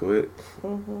can't quit.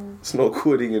 Mm-hmm. There's no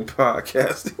quitting in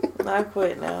podcasting. I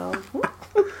quit now.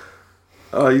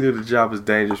 Oh, you knew the job was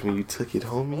dangerous when you took it,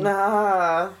 homie?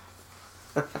 Nah.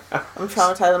 I'm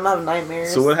traumatized. I'm having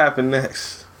nightmares. So what happened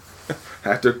next?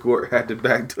 After Gort had the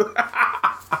back door.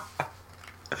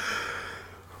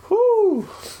 Whoo.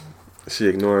 She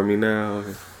ignoring me now.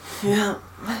 Yeah.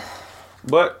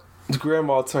 But the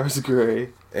grandma turns gray.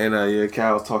 And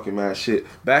Cal's talking mad shit.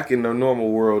 Back in the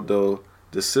normal world, though,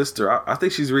 the sister, I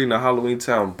think she's reading a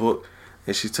Halloweentown book,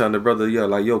 and she's telling the brother,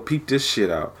 yo, peep this shit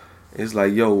out. And he's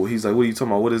like, he's like, what are you talking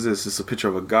about? What is this? It's a picture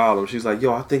of a golem. She's like,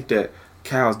 I think that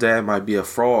Cal's dad might be a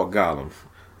frog golem.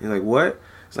 He's like, what?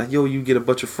 It's like, you get a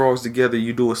bunch of frogs together,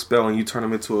 you do a spell, and you turn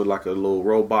them into a little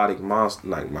robotic monster,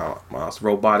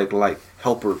 robotic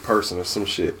helper person or some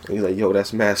shit. And he's like,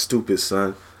 that's mad stupid,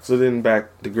 son. So then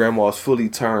the grandma's fully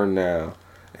turned now.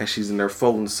 And she's in there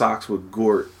folding socks with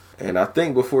Gort. And I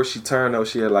think before she turned, though,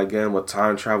 she had gave him a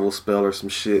time travel spell or some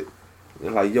shit.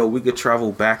 And we could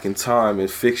travel back in time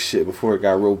and fix shit before it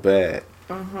got real bad.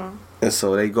 Mm-hmm. And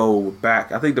so they go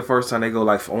back. I think the first time they go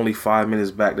only 5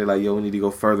 minutes back. They're like, we need to go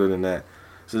further than that.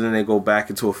 So then they go back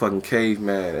into a fucking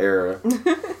caveman era.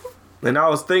 And I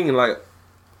was thinking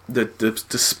the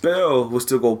spell would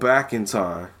still go back in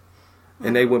time.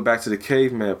 And they went back to the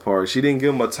caveman part. She didn't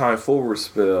give him a time forward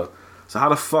spell. So how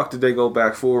the fuck did they go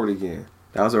back forward again?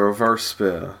 That was a reverse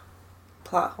spell.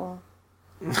 Plot hole.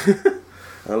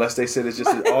 Unless they said it's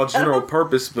just all general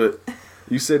purpose, but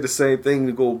you said the same thing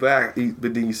to go back,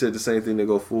 but then you said the same thing to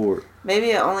go forward.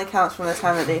 Maybe it only counts from the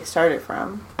time that they started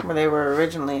from, where they were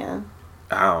originally in.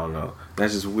 I don't know.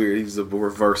 That's just weird. He's a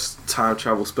reverse time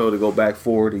travel spell to go back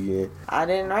forward again. I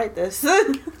didn't write this.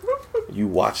 You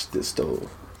watched this, though.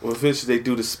 Well, eventually they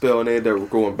do the spell and they end up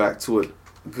going back to it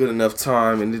good enough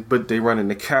time, but they run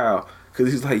into Cal.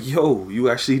 Because he's like, you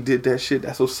actually did that shit.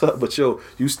 That's what's up. But,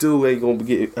 you still ain't going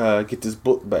to get this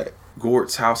book back.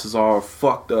 Gort's house is all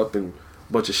fucked up and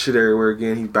a bunch of shit everywhere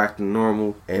again. He's back to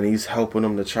normal. And he's helping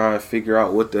them to try and figure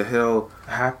out what the hell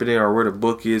happening or where the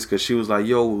book is. Because she was like,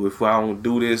 if I don't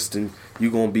do this, then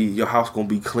your house going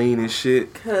to be clean and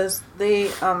shit. Because they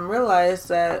realized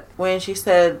that when she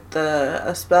said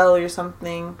a spell or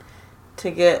something to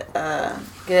get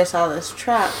us out of this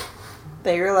trap,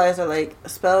 they realized that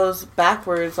spells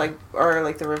backwards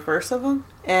are the reverse of them,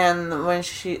 and when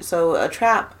a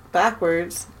trap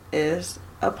backwards is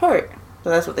a part. So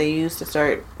that's what they used to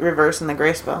start reversing the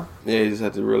gray spell. Yeah, you just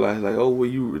have to realize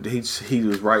he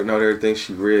was writing out everything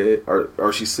she read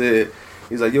or she said.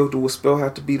 He's like, do a spell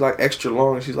have to be extra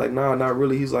long? And she's like, nah, not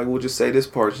really. He's like, we'll just say this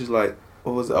part. She's like,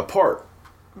 what was it, apart.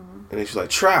 And then she's like,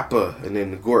 Trapper. And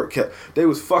then Gort they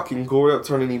was fucking Gort up,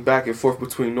 turning him back and forth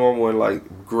between normal and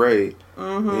like gray.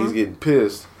 And he's getting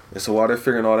pissed. And so while they're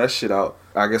figuring all that shit out,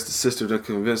 I guess the sister to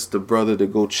convince the brother to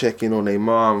go check in on their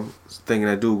mom, thinking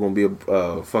that dude gonna be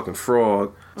a fucking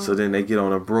frog. So then they get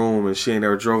on a broom, and she ain't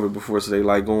never drove it before, so they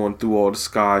like going through all the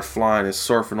sky, flying and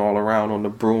surfing all around on the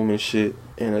broom and shit.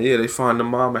 And yeah, they find the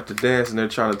mom at the dance, and they're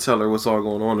trying to tell her what's all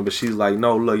going on, but she's like,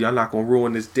 no, look, y'all not gonna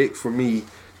ruin this dick for me.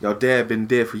 Your dad been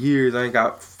dead for years. I ain't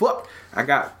got fuck. I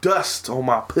got dust on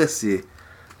my pussy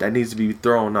that needs to be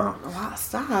thrown off. Wow,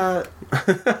 stop.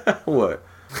 What?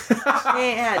 She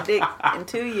ain't had dick in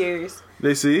 2 years.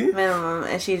 They see? Minimum.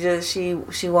 And she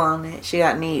wanted it. She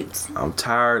got needs. I'm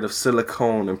tired of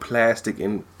silicone and plastic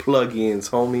and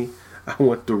plug-ins, homie. I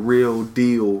want the real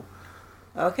deal.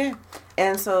 Okay.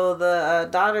 And so the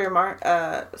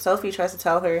daughter, Sophie, tries to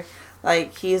tell her,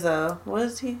 like, he's a, what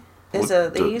is he? It's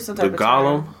they use some type of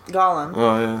golem? term. Golem.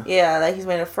 Oh, yeah. Yeah, like he's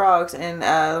made of frogs. And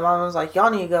the mom was like, y'all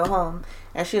need to go home.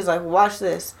 And she was like, watch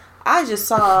this. I just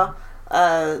saw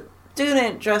a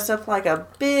student dressed up like a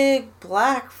big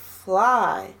black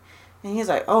fly. And he's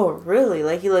like, oh, really?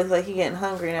 Like, he looks like he getting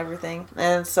hungry and everything.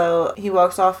 And so he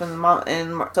walks off, and mom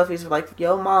and Sophie's like,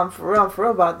 yo, mom, for real, I'm for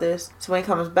real about this. So when he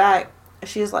comes back,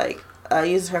 she's like,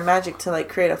 uses her magic to like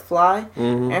create a fly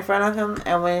in front of him.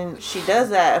 And when she does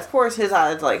that, of course his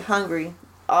eyes like hungry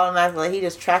automatically. Like, he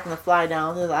just tracking the fly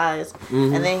down with his eyes.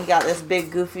 And then he got this big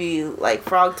goofy like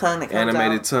frog tongue that comes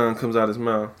animated tongue comes out his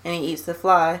mouth, and he eats the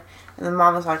fly. And the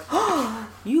mom is like, oh,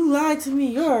 you lied to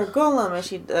me, you're a golem. And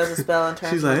she does a spell and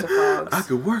turns into frogs. I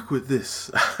could work with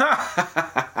this.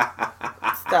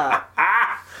 Stop.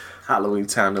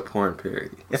 Halloweentown, the porn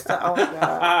parody. Stop. Oh my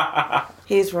god.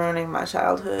 He's ruining my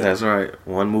childhood. That's right.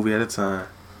 One movie at a time.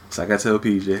 It's like I tell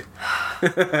PJ.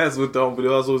 That's what the Homie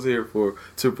also was here for,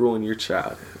 to ruin your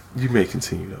childhood. You may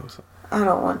continue though. So. I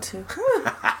don't want to.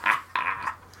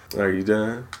 Are you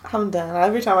done? I'm done.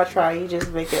 Every time I try, you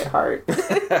just make it hard.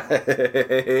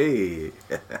 Hey.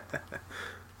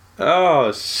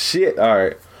 Oh, shit. All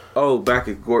right. Oh, back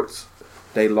at Gort's,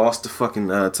 they lost the fucking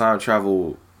time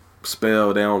travel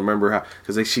spell. They don't remember how,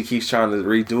 because she keeps trying to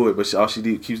redo it, but all she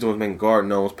keeps doing is making guard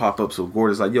gnomes pop up. So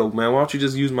Gort is like, yo, man, why don't you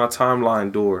just use my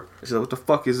timeline door? She's like, what the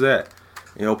fuck is that?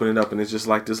 And you open it up, and it's just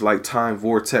like this like time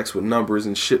vortex with numbers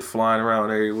and shit flying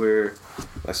around everywhere,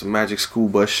 like some magic school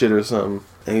bus shit or something.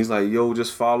 And he's like, yo,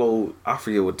 just follow, I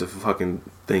forget what the fucking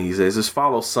thing he says, just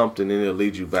follow something and it'll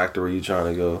lead you back to where you're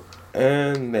trying to go.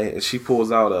 And she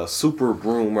pulls out a super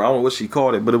broom, or I don't know what she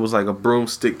called it, but it was like a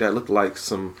broomstick that looked like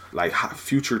some like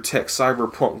future tech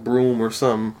cyberpunk broom or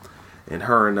something. And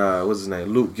her and what's his name,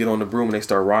 Luke, get on the broom and they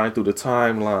start riding through the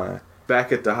timeline.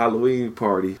 Back at the Halloween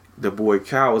party, the boy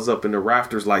Cal was up in the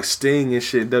rafters like Sting and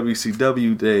shit,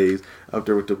 WCW days, up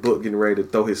there with the book getting ready to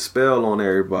throw his spell on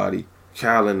everybody.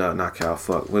 Cal and not Cal,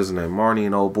 fuck, what's his name, Marnie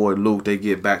and old boy Luke, they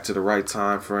get back to the right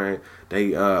time frame.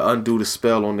 They undo the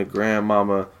spell on the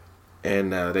grandmama,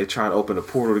 and they try to open the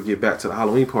portal to get back to the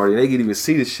Halloween party. And they can even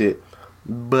see the shit,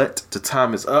 but the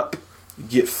time is up. You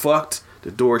get fucked,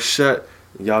 the door's shut,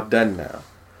 and y'all done now.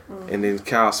 And then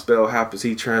Cal's spell happens.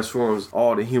 He transforms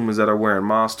all the humans that are wearing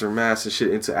monster masks and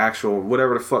shit into actual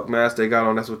whatever the fuck mask they got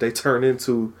on. That's what they turn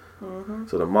into.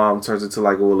 So the mom turns into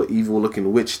like a little evil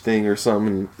looking witch thing or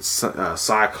something.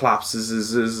 Cyclopses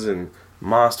and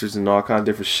monsters and all kind of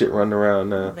different shit running around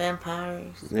now.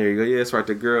 Vampires. There you go. Yeah, that's right.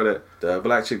 The girl that the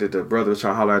black chick that the brother was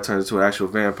trying to holler at turns into an actual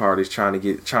vampire. He's trying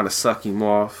to suck him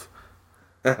off.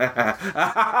 Yeah.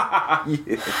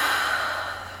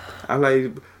 I'm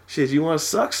like, shit, you want to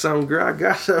suck something, girl? I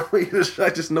got something.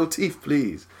 Just no teeth,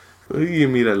 please. You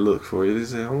give me that look for you.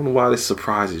 I wonder why this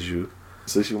surprises you.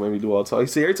 So she made me do all talk. You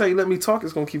see, every time you let me talk,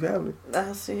 it's going to keep happening.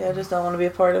 See, I just don't want to be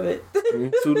a part of it.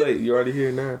 Too late. You're already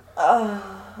here now.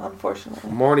 Unfortunately.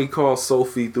 Marnie calls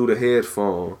Sophie through the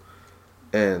headphone.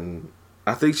 And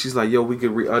I think she's like, yo, we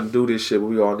can undo this shit, but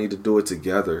we all need to do it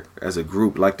together as a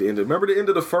group. Like remember the end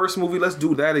of the first movie? Let's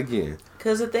do that again.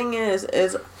 Because the thing is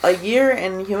a year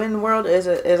in the human world is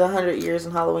 100 years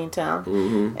in Halloweentown.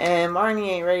 And Marnie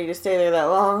ain't ready to stay there that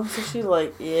long. So she's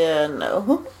like, yeah,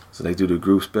 no. So they do the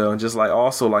group spell. And just like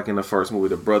also like in the first movie,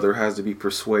 the brother has to be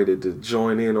persuaded to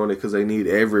join in on it because they need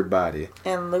everybody.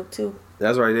 And Luke too.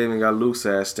 That's right. They even got Luke's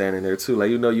ass standing there too. Like,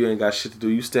 you know you ain't got shit to do.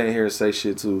 You stand here and say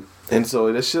shit too. And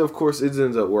so that shit, of course, it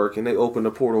ends up working. They open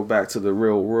the portal back to the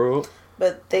real world.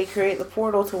 But they create the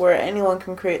portal to where anyone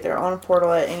can create their own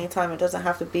portal at any time. It doesn't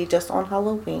have to be just on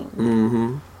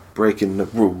Halloween. Breaking the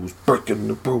rules.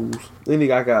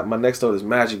 Then I got my next note is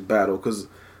magic battle, because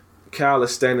Cal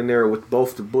is standing there with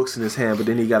both the books in his hand, but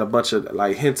then he got a bunch of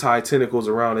like hentai tentacles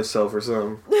around himself or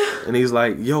something. And he's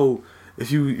like, yo,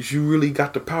 if you really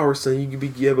got the power, son, you can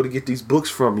be able to get these books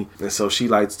from me. And so she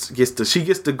like gets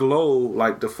the glow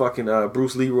like the fucking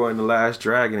Bruce Leroy in The Last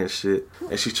Dragon and shit.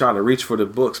 And she's trying to reach for the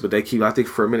books, but they keep, I think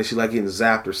for a minute she's like getting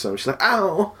zapped or something. She's like,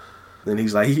 ow. Then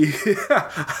he's like,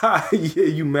 yeah, yeah,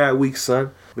 you mad weak, son.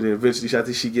 But then eventually I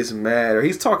think she gets mad, or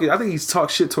I think he's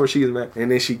talk shit to her, she gets mad. And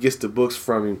then she gets the books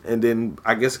from him. And then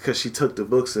I guess because she took the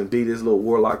books and beat his little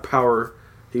warlock power,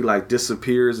 he like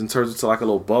disappears and turns into like a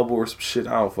little bubble or some shit.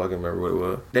 I don't fucking remember what it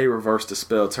was. They reversed the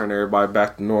spell, turn everybody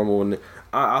back to normal. And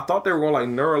I thought they were going to like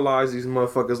neuralize these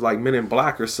motherfuckers like Men in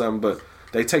Black or something, but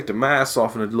they take the mask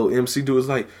off and the little MC dude is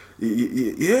like,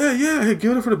 yeah,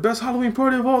 give it for the best Halloween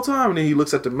party of all time. And then he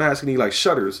looks at the mask and he like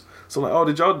shudders. So I'm like, oh,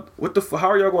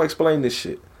 how are y'all going to explain this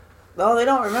shit? Oh, they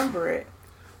don't remember it.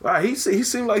 Right, he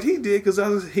seemed like he did because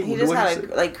he just had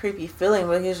a like creepy feeling,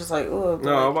 but he was just like, oh.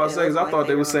 No, I'm about to say, because I thought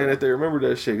they were saying that they remember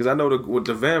that shit. Because I know with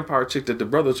the vampire chick that the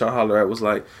brother trying to holler at was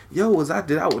like, yo,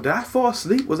 did I fall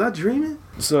asleep? Was I dreaming?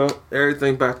 So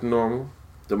everything back to normal.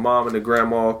 The mom and the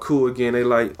grandma are cool again. They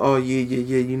like, oh yeah,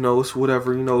 you know, it's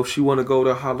whatever. You know, if she want to go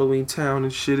to Halloweentown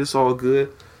and shit, it's all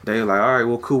good. They like, all right,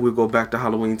 well, cool. We'll go back to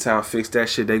Halloweentown, fix that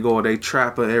shit. They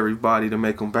trap everybody to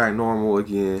make them back normal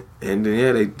again. And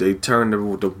then, yeah, they turn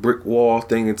the brick wall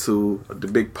thing into the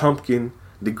big pumpkin,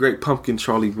 the great pumpkin,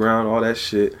 Charlie Brown, all that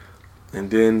shit. And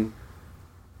then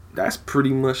that's pretty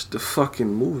much the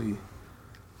fucking movie.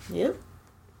 Yep.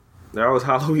 That was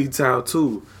Halloweentown,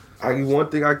 too. One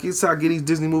thing I guess I give these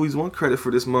Disney movies one credit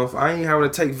for this month. I ain't having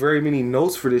to take very many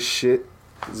notes for this shit.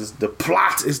 The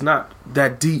plot is not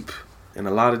that deep. And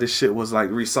a lot of this shit was like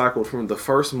recycled from the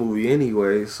first movie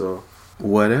anyway, so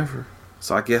whatever.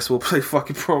 So I guess we'll play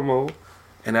fucking promo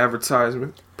and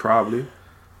advertisement, probably,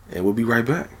 and we'll be right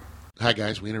back. Hi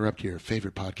guys, we interrupt your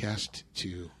favorite podcast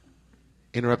to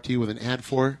interrupt you with an ad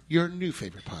for your new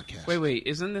favorite podcast. Wait,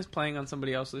 isn't this playing on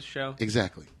somebody else's show?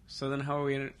 Exactly. So then how are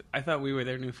we I thought we were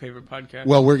their new favorite podcast.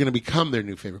 Well, we're going to become their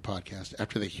new favorite podcast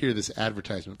after they hear this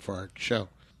advertisement for our show.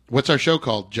 What's our show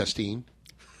called, Justine?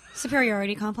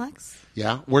 Superiority Complex.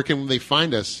 Yeah. Where can they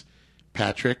find us,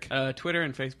 Patrick? Twitter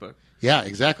and Facebook. Yeah,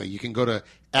 exactly. You can go to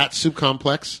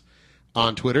 @SoupComplex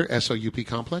on Twitter, SOUP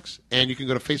Complex, and you can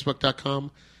go to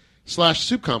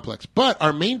Facebook.com/SoupComplex. But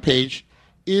our main page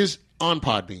is on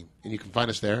Podbean, and you can find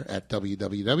us there at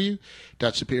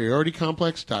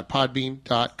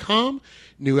www.superioritycomplex.podbean.com.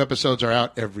 New episodes are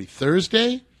out every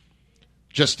Thursday.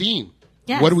 Justine,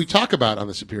 yes. What do we talk about on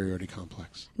the Superiority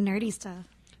Complex? Nerdy stuff.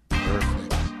 Perfect.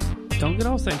 Don't get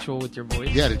all sensual with your voice.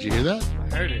 Yeah, did you hear that?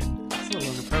 I heard it. It's a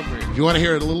little inappropriate. If you want to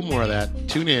hear a little more of that,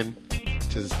 tune in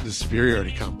to the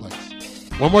Superiority Complex.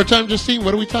 One more time, Justine, what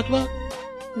do we talk about?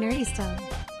 Nerdy stuff.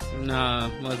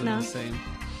 Nah, wasn't the same.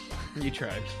 You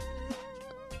tried.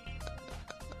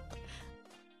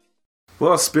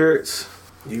 Well, Spirits,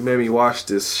 you made me watch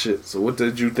this shit. So what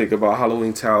did you think about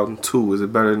Halloweentown 2? Is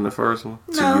it better than the first one?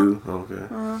 No. To you? Okay.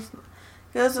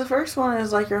 Because the first one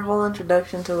is like your whole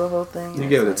introduction to the whole thing. You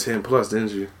gave it a 10 plus,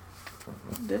 didn't you?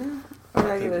 Did I? Or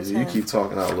did I give it a 10? You keep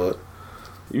talking out loud.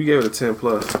 You gave it a 10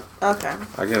 plus. Okay.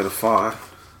 I gave it a 5.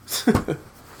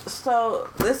 So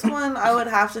this one, I would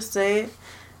have to say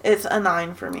it's a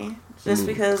 9 for me. Just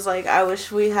because, like, I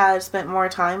wish we had spent more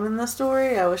time in the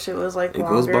story. I wish it was, like,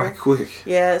 longer. It goes by quick.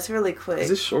 Yeah, it's really quick. Is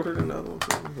this shorter than the other one?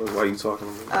 Why are you talking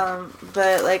about it?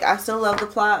 But, like, I still love the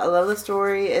plot. I love the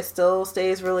story. It still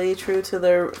stays really true to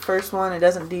the first one. It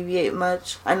doesn't deviate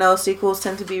much. I know sequels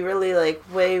tend to be really, like,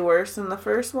 way worse than the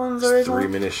first one's original. 3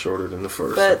 minutes shorter than the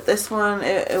first. But this one,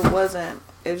 it wasn't.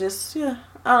 It just, yeah.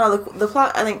 I don't know, the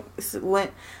plot, I think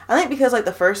because, like,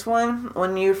 the first one,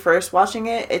 when you're first watching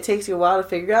it, it takes you a while to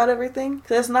figure out everything.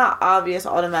 Because it's not obvious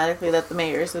automatically that the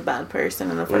mayor is a bad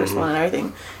person in the first one and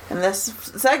everything. And this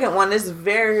second one is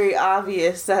very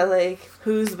obvious that, like,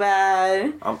 who's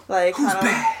bad. Like, who's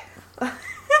bad?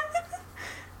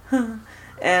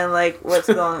 And, like, what's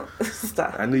going...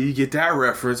 Stop. I knew you get that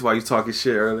reference while you talking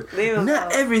shit earlier.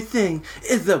 Not everything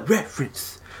is a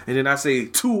reference. And then I say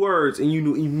 2 words, and you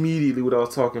knew immediately what I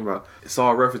was talking about. It's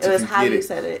all reference. It was how you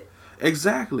said it.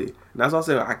 Exactly. And that's what I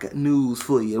said. I got news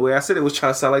for you. The way I said it was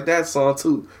trying to sound like that song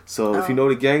too. So if you know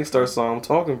the Gangstar song I'm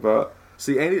talking about,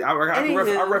 see, I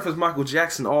reference Michael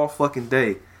Jackson all fucking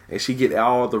day, and she get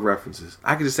all the references.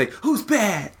 I can just say, "Who's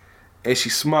bad?" and she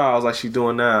smiles like she's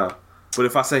doing now. But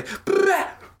if I say,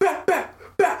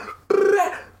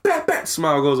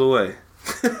 smile goes away.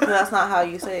 But that's not how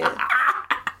you say it.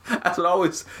 That's what I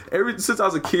always, since I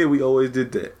was a kid, we always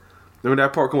did that. Remember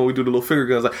that part when we do the little finger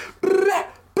guns, like,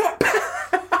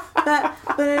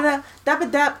 dap a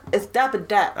dap, it's dap a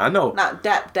dap. I know. Not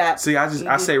dap dap. See,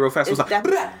 I say it real fast. It's like,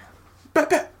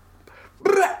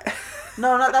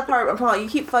 No, not that part. I'm talking about you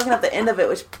keep fucking up the end of it,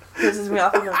 which pisses me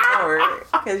off even more.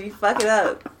 Because you fuck it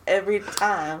up every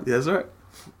time. Yeah, that's right.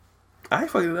 I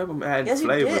ain't fucking it up. I'm adding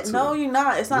flavor to it. No, you're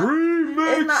not. It's not.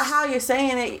 Remix. It's not how you're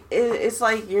saying it. It's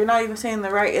like you're not even saying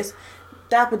the right. It's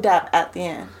dap a dap at the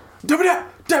end. Dap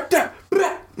dap dap dap.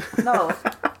 No,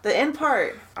 the end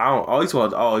part. I don't. Oh, you talking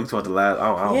about the last.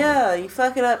 I don't yeah, you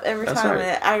fuck it up every time, and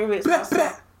it aggravates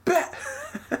myself.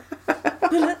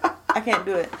 I can't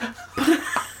do it.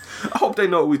 I hope they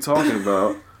know what we're talking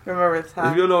about. Remember the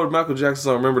time. If you don't know Michael Jackson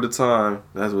song, Remember the Time,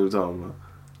 that's what we're talking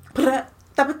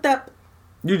about.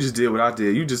 You just did what I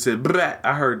did. You just said, Brat.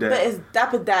 I heard that. But it's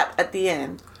dap a dap at the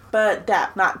end. But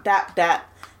dap, not dap dap.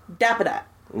 Dap a dap.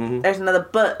 Mm-hmm. There's another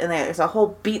but in there. There's a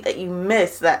whole beat that you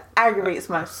missed that aggravates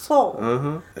my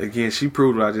soul. Again, she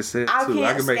proved what I just said, I too. Can't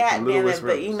I can make scat, little damn it,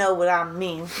 but you know what I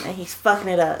mean. And he's fucking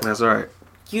it up. That's right.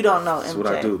 You don't know, MJ. That's what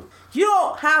I do. You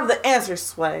don't have the answer,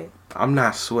 Sway. I'm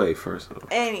not Sway, first of all.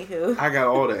 Anywho. I got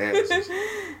all the answers.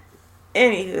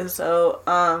 Anywho, so,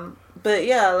 but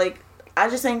yeah, like, I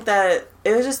just think that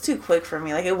it was just too quick for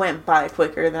me. Like, it went by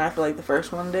quicker than I feel like the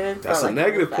first one did. That's a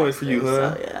negative point for you,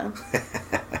 huh? So, yeah.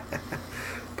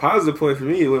 Positive point for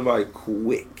me, it went by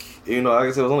quick. You know, like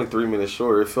I said, it was only 3 minutes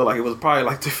shorter. It felt like it was probably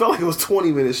like, it felt like it was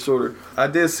 20 minutes shorter. I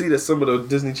did see that some of the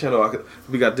Disney Channel,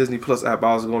 we got Disney Plus app,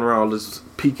 I was going around just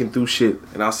peeking through shit.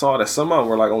 And I saw that some of them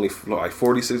were like only like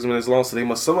 46 minutes long. So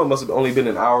some of them must have only been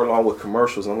an hour long with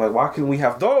commercials. I'm like, why couldn't we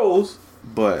have those?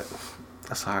 But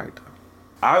that's alright though.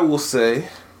 I will say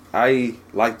I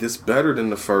like this better than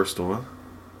the first one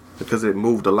because it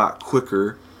moved a lot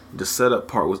quicker. The setup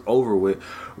part was over with.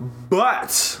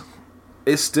 But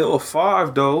it's still a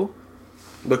 5 though,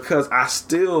 because I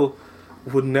still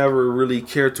would never really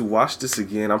care to watch this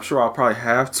again. I'm sure I'll probably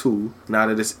have to now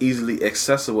that it's easily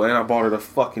accessible, and I bought it a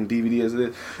fucking DVD as it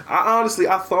is.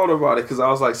 I thought about it because I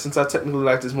was like, since I technically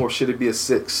like this more, should it be a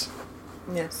 6?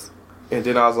 Yes. And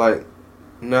then I was like,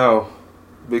 no,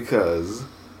 because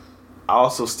I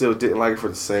also still didn't like it for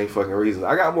the same fucking reason.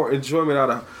 I got more enjoyment out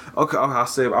of. Okay,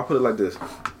 I'll put it like this.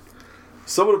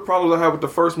 Some of the problems I had with the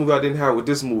first movie I didn't have with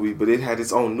this movie, but it had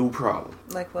its own new problem.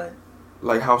 Like what?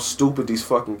 Like how stupid these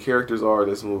fucking characters are in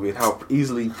this movie and how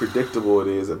easily predictable it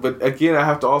is. But again, I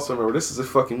have to also remember this is a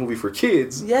fucking movie for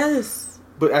kids. Yes.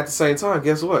 But at the same time,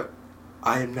 guess what?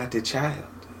 I am not the child,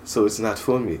 so it's not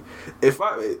for me. It's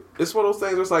one of those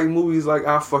things where it's like movies like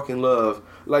I fucking love.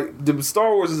 Like, the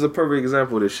Star Wars is a perfect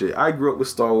example of this shit. I grew up with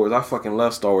Star Wars. I fucking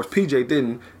love Star Wars. PJ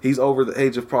didn't. He's over the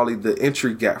age of probably the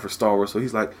entry gap for Star Wars. So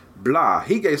he's like, blah.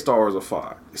 He gave Star Wars a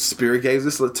 5. Spirit gave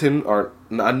this a 10 or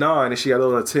a 9, and she got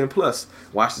a 10 plus.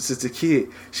 Watched this as a kid.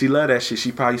 She loved that shit.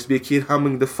 She probably used to be a kid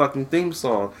humming the fucking theme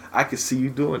song. I could see you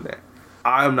doing that.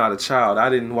 I am not a child. I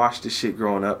didn't watch this shit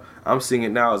growing up. I'm seeing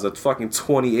it now as a fucking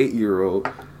 28-year-old.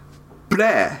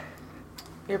 Blah.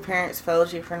 Your parents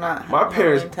failed you for not having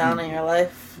Halloweentown in your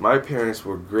life. My parents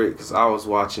were great because I was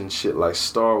watching shit like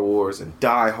Star Wars and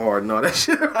Die Hard and all that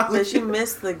shit. But you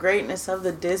missed the greatness of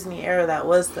the Disney era that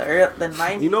was the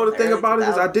 90s. You know the thing about it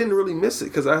is I didn't really miss it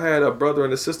because I had a brother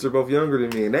and a sister both younger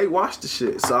than me and they watched the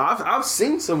shit. So I've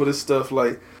seen some of this stuff.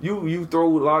 Like you throw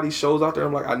a lot of these shows out there.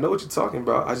 I'm like, I know what you're talking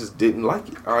about. I just didn't like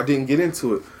it or I didn't get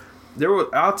into it.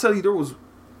 I'll tell you, there was.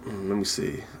 Let me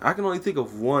see. I can only think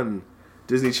of one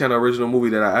Disney Channel original movie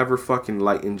that I ever fucking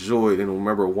like enjoyed and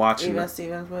remember watching. Even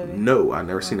Stevens movie? No, I've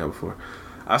never seen that before.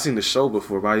 I've seen the show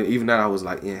before, but even that I was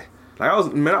like, yeah. Like I was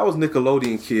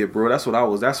Nickelodeon kid, bro. That's what I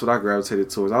was. That's what I gravitated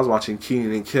towards. I was watching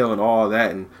Kenan and Kel and all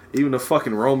that, and even the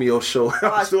fucking Romeo show.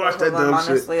 I still watch that dumb shit.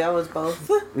 Honestly, I was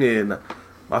both. Yeah, nah.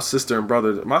 My sister and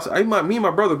brother, me and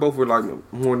my brother both were like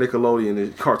more Nickelodeon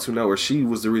and Cartoon Network. She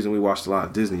was the reason we watched a lot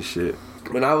of Disney shit.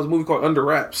 When I was a movie called Under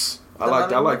Wraps. I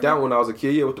liked that one when I was a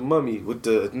kid. Yeah, with the mummy, with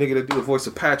the nigga that do the voice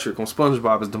of Patrick on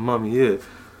SpongeBob as the mummy. Yeah,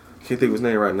 can't think of his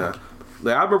name right now.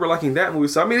 Like I remember liking that movie.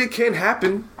 So I mean, it can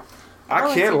happen.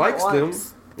 I can't like them.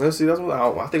 Let's see. That's what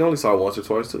I think I only saw it once or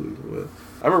twice too.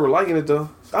 But I remember liking it though.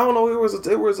 I don't know. It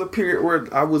was a period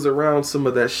where I was around some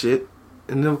of that shit,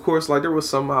 and then of course like there was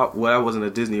some out. Well, that wasn't a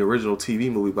Disney original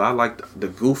TV movie, but I liked the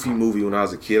Goofy movie when I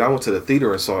was a kid. I went to the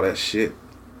theater and saw that shit.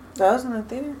 That was in the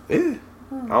theater? Yeah.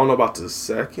 I don't know about the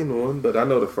second one, but I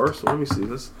know the first one. Let me see.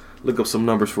 Let's look up some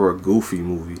numbers for a Goofy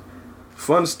movie.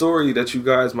 Fun story that you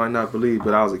guys might not believe,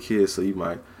 but I was a kid, so you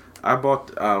might. I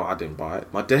didn't buy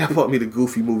it. My dad bought me the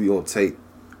Goofy movie on tape,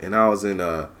 and I was in,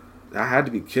 I had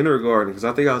to be kindergarten, because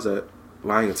I think I was at,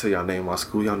 well, I ain't gonna tell y'all name of my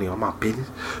school. Y'all know my business.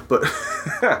 But,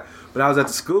 but I was at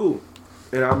the school,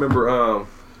 and I remember,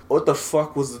 what the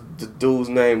fuck was the dude's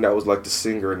name that was like the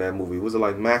singer in that movie? Was it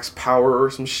like Max Power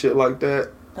or some shit like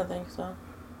that? I think so.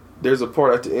 there's a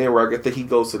part at the end where I think he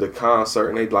goes to the concert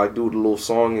and they like do the little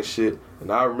song and shit.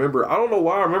 And I remember, I don't know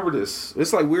why I remember this.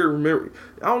 It's like weird memory.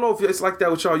 I don't know if it's like that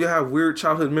with y'all. You have weird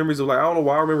childhood memories of like, I don't know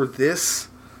why I remember this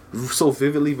so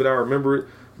vividly, but I remember it.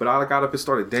 But I got up and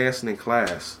started dancing in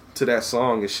class to that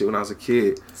song and shit when I was a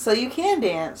kid. So you can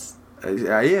dance.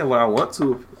 Yeah, when I want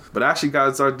to. But I actually got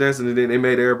to start dancing and then they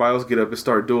made everybody else get up and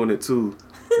start doing it too.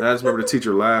 And I just remember the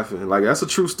teacher laughing. Like, that's a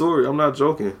true story. I'm not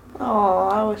joking. Oh,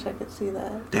 I wish I could see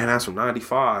that. Damn, that's from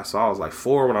 95. So I was like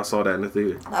 4 when I saw that in the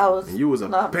theater. I was and you was a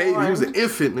baby. Born. You was an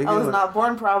infant, nigga. I was not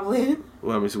born, probably.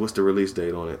 Well, let me see. What's the release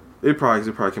date on it? It probably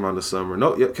came out in the summer.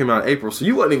 Nope, yep, came out in April. So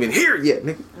you wasn't even here yet,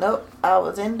 nigga. Nope, I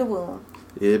was in the womb.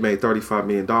 Yeah, it made $35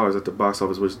 million at the box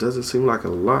office, which doesn't seem like a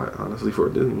lot, honestly, for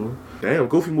a Disney movie. Damn,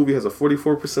 Goofy movie has a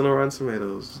 44% on Rotten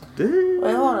Tomatoes. Damn.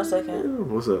 Wait, hold on a second.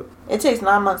 What's up? It takes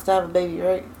 9 months to have a baby,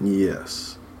 right?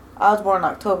 Yes. I was born in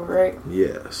October, right?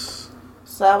 Yes.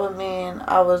 So that would mean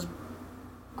I was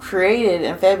created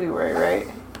in February, right?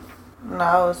 No,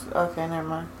 I was... Okay, never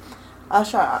mind. I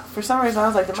was trying... For some reason, I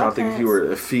was like... I'm trying to think if you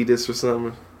were a fetus or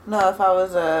something. No, if I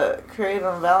was created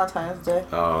on Valentine's Day.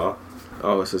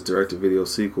 Oh, it says direct-to-video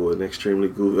sequel and extremely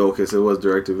goofy. Okay, so it was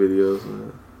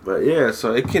direct-to-videos. But yeah,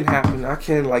 so it can happen. I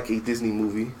can like a Disney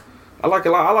movie. I like a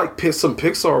lot. I like some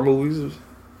Pixar movies.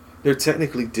 They're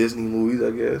technically Disney movies, I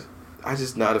guess. I'm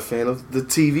just not a fan of the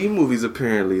TV movies,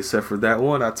 apparently, except for that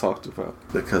one I talked about.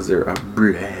 Because they're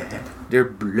blah. They're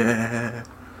blah.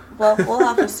 Well, we'll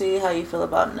have to see how you feel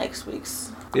about next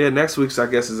week's. Yeah, next week's, I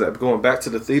guess, is going back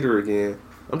to the theater again.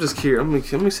 I'm just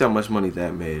curious. Let me see how much money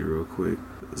that made real quick.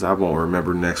 Because I won't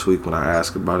remember next week when I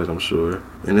ask about it, I'm sure.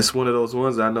 And it's one of those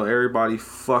ones that I know everybody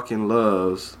fucking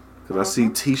loves. Because I see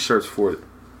t-shirts for it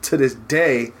to this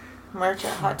day. Merch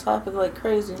at Hot Topic like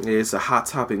crazy. Yeah, it's a Hot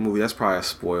Topic movie. That's probably a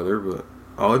spoiler, but...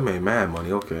 Oh, it made mad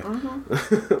money. Okay.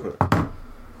 Mm-hmm.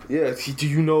 Yeah, do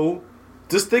you know?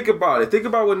 Just think about it. Think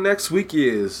about what next week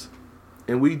is.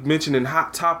 And we mentioning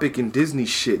Hot Topic and Disney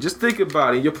shit. Just think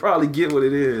about it. You'll probably get what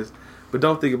it is. But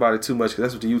don't think about it too much, because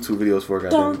that's what the YouTube video's for,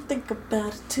 goddamn. Don't think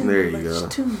about it too there much. You go.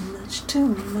 Too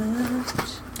much.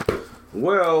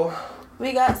 Well...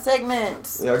 We got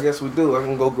segments. Yeah, I guess we do. I'm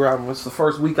going to go grab them. It's the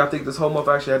first week I think this whole month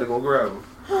I actually had to go grab them.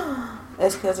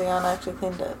 It's because Ayana actually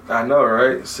cleaned up. I know,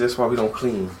 right? So that's why we don't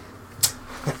clean.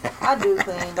 I do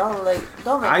clean. Don't make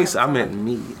I meant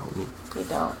me. You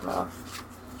don't, no.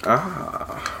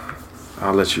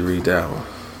 I'll let you read that one.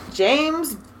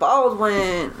 James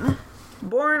Baldwin.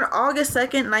 Born August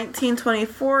 2nd,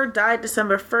 1924, died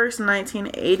December 1st,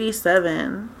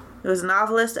 1987. He was a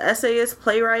novelist, essayist,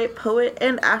 playwright, poet,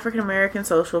 and African-American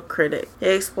social critic. He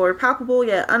explored palpable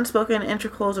yet unspoken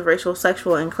intricals of racial,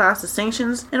 sexual, and class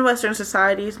distinctions in Western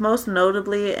societies, most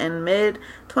notably in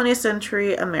mid-20th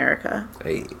century America.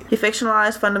 Hey. He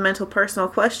fictionalized fundamental personal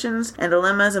questions and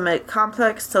dilemmas amid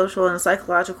complex social and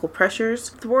psychological pressures,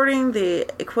 thwarting the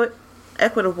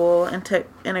equitable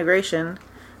integration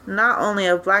not only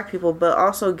of black people but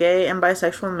also gay and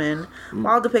bisexual men,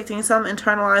 while depicting some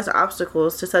internalized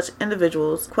obstacles to such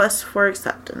individuals' quest for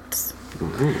acceptance.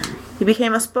 He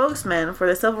became a spokesman for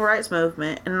the civil rights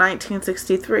movement in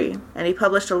 1963, and he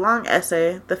published a long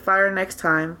essay, The Fire Next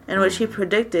Time, in which he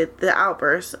predicted the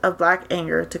outbursts of black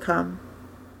anger to come.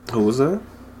 Who was that?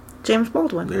 James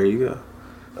Baldwin. There you go.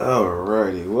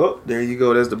 Alrighty, well, there you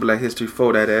go. That's the Black History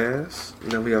for that ass.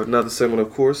 And then we have another segment,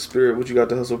 of course. Spirit, what you got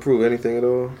to hustle prove? Anything at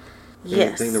all?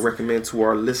 Yes. Anything to recommend to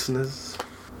our listeners?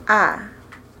 I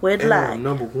would like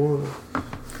number one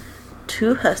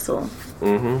to hustle.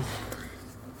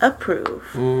 Approve.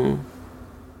 You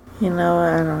know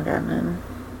what? I don't got nothing.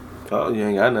 Oh, you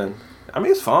ain't got nothing. I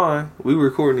mean, it's fine. We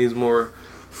recording these more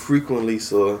frequently,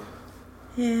 so.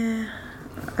 Yeah.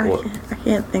 I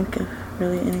can't think of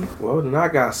really any. Well, then I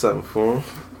got something for him.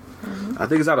 I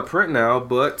think it's out of print now,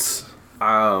 but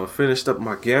I finished up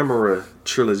my Gamera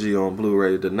trilogy on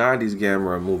Blu-ray, the 90s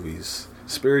Gamera movies.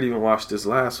 Spirit even watched this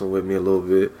last one with me a little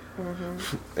bit.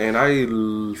 And I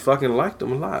fucking liked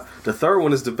them a lot. The third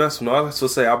one is the best one. I was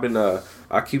supposed to say,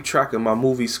 I keep track of my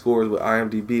movie scores with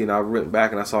IMDb, and I went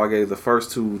back and I saw I gave the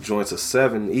first two joints a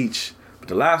 7 each. But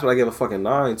the last one I gave a fucking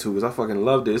 9 to because I fucking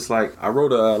loved it. It's like I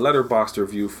wrote a Letterboxd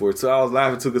review for it, so I was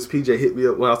laughing too because PJ hit me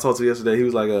up when I talked to him yesterday. He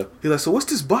was like, so what's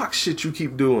this box shit you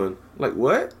keep doing? I'm like,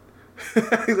 what?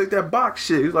 He's like, that box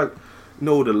shit. He's like,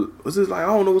 no, what's this like? I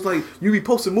don't know. It's like you be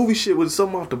posting movie shit with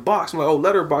something off the box. I'm like, oh,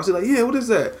 Letterboxd. He's like, yeah, what is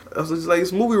that? I was just like,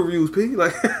 it's movie reviews, P.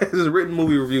 Like, it's just written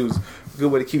movie reviews.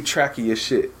 Good way to keep track of your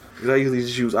shit. Because I usually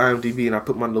just use IMDb and I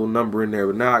put my little number in there,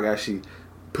 but now I actually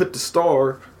put the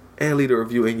star and leave a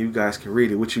review, and you guys can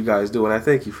read it, which you guys do, and I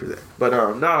thank you for that. But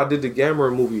I did the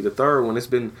Gamera movie, the third one. It's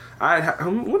been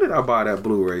when did I buy that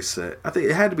Blu-ray set? I think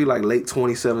it had to be like late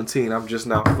 2017. I'm just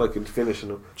now fucking finishing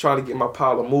them, trying to get my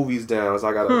pile of movies down. So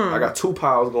I got 2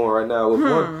 piles going right now.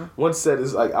 With one set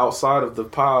is like outside of the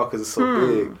pile because it's so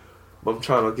big. But I'm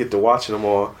trying to get to watching them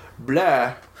all.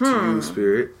 Blah to you,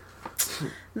 Spirit.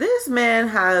 This man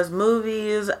has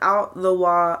movies out the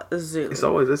wazoo. It's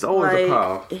always a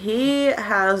pile. He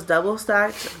has double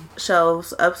stacked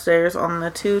shelves upstairs on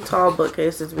the 2 tall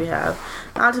bookcases we have.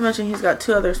 Not to mention he's got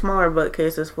 2 other smaller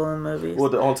bookcases full of movies.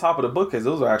 Well, on top of the bookcase,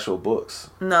 those are actual books.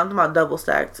 No, I'm talking about double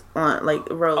stacked on like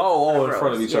rows. In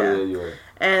front of each other. Yeah, you're right.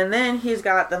 And then he's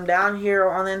got them down here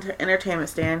on the entertainment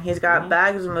stand. He's got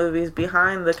bags of movies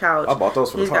behind the couch. I bought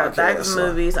those for the podcast. He's got bags of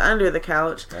movies under the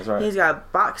couch. That's right. He's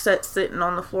got box sets sitting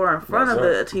on the floor in front of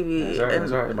the TV.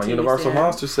 That's right. My Universal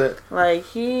Monster set. Like,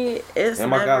 he is and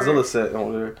my Godzilla set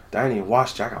on there. I ain't even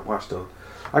watched it. I got watched those.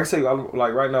 I can tell you,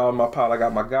 like right now in my pile, I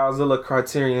got my Godzilla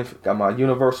Criterion, got my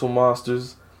Universal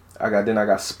Monsters. I got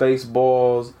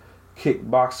Spaceballs,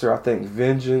 Kickboxer, I think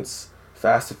Vengeance,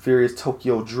 Fast and Furious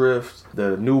Tokyo Drift,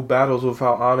 the new Battles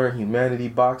Without Honor and Humanity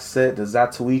box set, the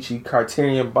Zatoichi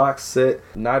Criterion box set,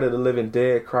 Night of the Living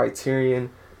Dead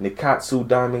Criterion, Nikatsu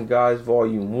Diamond Guys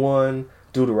Volume 1,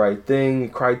 Do the Right Thing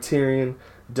Criterion,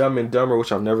 Dumb and Dumber,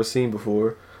 which I've never seen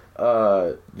before,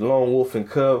 Lone Wolf and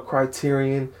Cub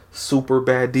Criterion, Super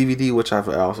Bad DVD, which I've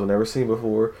also never seen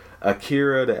before,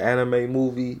 Akira, the anime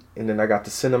movie, and then I got the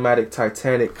Cinematic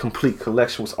Titanic Complete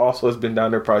Collection, which also has been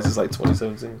down there probably since like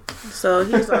 2017. So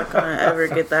he's not gonna ever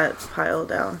get that pile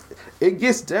down. It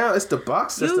gets down. It's the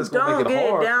box set that's gonna make it hard. You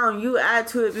don't get it down. You add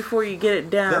to it before you get it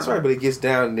down. That's right, but it gets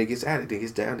down and it gets added. Then it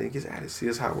gets down, then it gets added. See,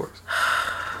 that's how it works.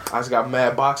 I just got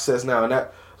mad box sets now, and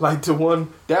that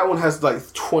one has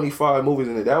like 25 movies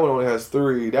in it. That one only has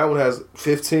 3. That one has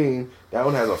 15. That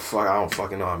one has I don't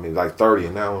fucking know. I mean, like 30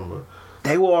 in that one.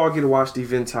 They will all get to watch the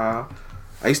Halloweentown.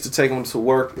 I used to take them to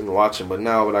work and watch them, but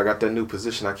now when I got that new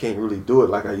position, I can't really do it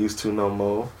like I used to no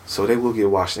more. So they will get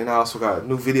watched. And I also got a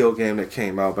new video game that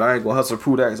came out, but I ain't gonna hustle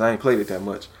prove that because I ain't played it that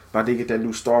much. But I did get that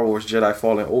new Star Wars Jedi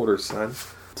Fallen Order, son.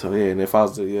 So yeah, and if I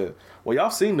was to, well,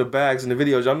 y'all seen the bags in the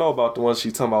videos. Y'all know about the ones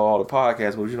she talking about all the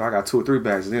podcast movies. I got 2 or 3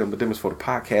 bags of them, but them is for the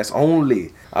podcast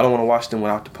only. I don't want to watch them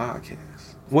without the podcast.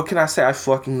 What can I say? I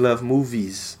fucking love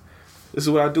movies. This is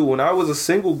what I do. When I was a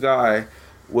single guy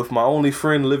with my only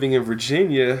friend living in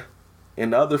Virginia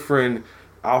and the other friend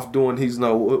off doing,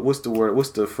 what's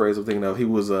the phrase I'm thinking of? He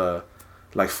was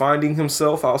like finding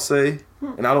himself, I'll say.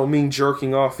 And I don't mean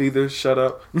jerking off either. Shut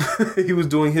up. He was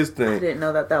doing his thing. I didn't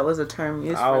know that was a term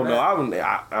used I don't know.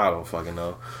 I don't fucking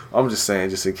know. I'm just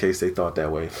saying, just in case they thought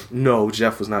that way. No,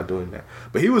 Jeff was not doing that.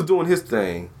 But he was doing his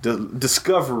thing.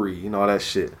 Discovery and all that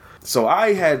shit. So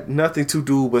I had nothing to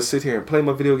do but sit here and play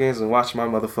my video games and watch my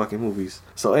motherfucking movies.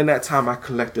 So in that time, I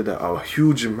collected a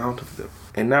huge amount of them.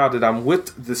 And now that I'm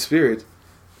with the Spirit,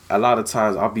 a lot of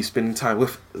times I'll be spending time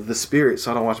with the Spirit, so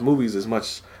I don't watch movies as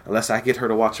much unless I get her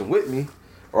to watch them with me,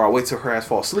 or I wait till her ass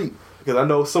fall asleep. Because I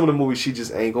know some of the movies she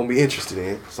just ain't going to be interested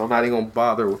in, so I'm not even going to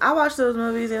bother with. I watch those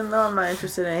movies even though I'm not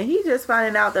interested in. He just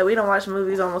finding out that we don't watch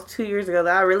movies almost 2 years ago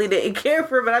that I really didn't care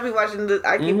for, but I keep watching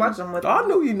them with him. I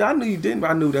knew you didn't,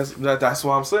 but I knew that's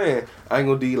what I'm saying. I ain't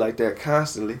going to do you like that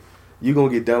constantly. You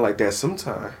going to get done like that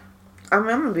sometime. I'm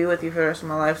going to be with you for the rest of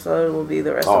my life, so it will be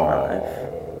the rest of my life.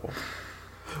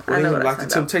 Well, I know like the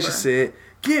Temptation said,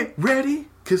 get ready,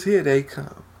 because here they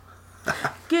come.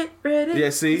 Get ready. Yeah,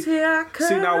 see? Here I come.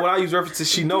 See, now when I use references,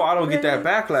 she know I don't get that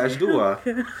backlash, do I?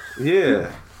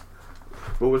 Yeah.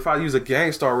 But if I use a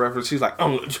Gangstar reference, she's like,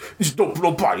 just don't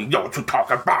nobody know what you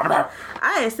talking about.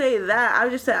 I didn't say that. I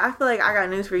just said, I feel like I Got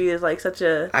News for You is like such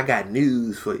a... I got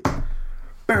news for you.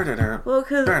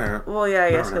 Well, yeah,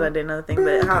 I guess because I did another thing,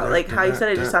 but how you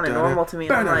said it just sounded normal to me.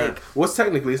 And I'm like... Well,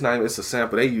 technically, it's a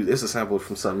sample. It's a sample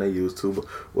from something they use too, but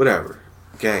whatever.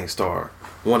 Gangstar.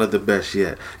 One of the best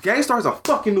yet. Gangstar's a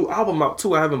fucking new album out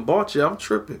too. I haven't bought yet. I'm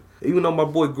tripping. Even though my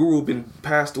boy Guru been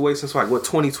passed away since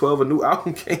 2012, a new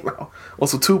album came out on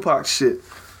some Tupac shit.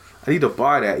 I need to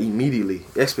buy that immediately,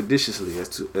 expeditiously,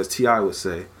 as T.I. would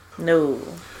say. No.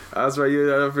 That's right.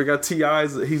 Yeah, I forgot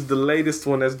T.I.'s. He's the latest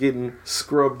one that's getting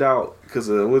scrubbed out because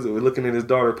we're looking at his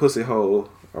daughter pussy hole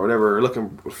or whatever,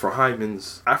 looking for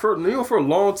hymens. For a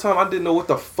long time I didn't know what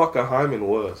the fuck a hymen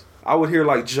was. I would hear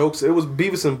like jokes. It was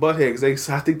Beavis and Butthead.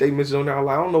 I think they mentioned on there.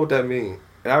 I don't know what that means.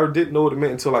 And I didn't know what it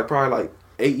meant until probably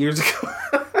 8 years ago.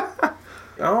 I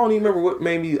don't even remember what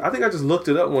made me. I think I just looked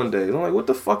it up one day. And I'm like, what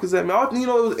the fuck is that, man? It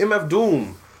was MF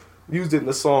Doom. used it in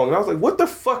the song. And I was like, what the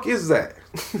fuck is that?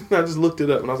 I just looked it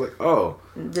up and I was like, oh.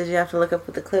 Did you have to look up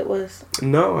what the clip was?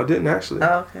 No, I didn't actually.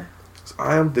 Oh, okay. So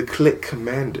I am the click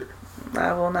commander.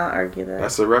 I will not argue that.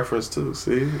 That's a reference too.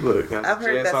 See, look, I've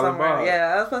heard that somewhere.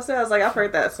 Yeah, I was supposed to say. I was like, I've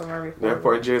heard that somewhere before. That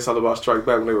part in Jay and Silent Bob Strike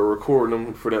Back when they were recording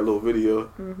them for that little video.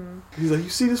 Mm-hmm. He's like, you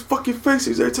see this fucking face?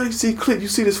 He's like, every time you see click, you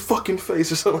see this fucking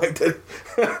face or something like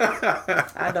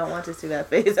that. I don't want to see that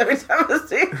face every time I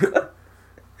see it.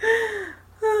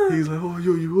 He's like, oh,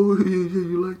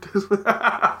 you like this?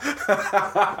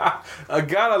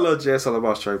 I love Jay and Silent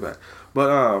Bob Strike Back.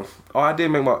 But I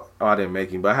didn't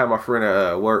make him, but I had my friend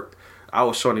at work. I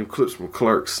was showing him clips from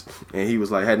Clerks, and he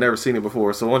was like, had never seen it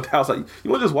before. So one day I was like, you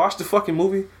want to just watch the fucking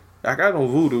movie? I got it on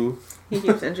Vudu. He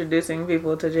keeps introducing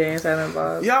people to Jay and Silent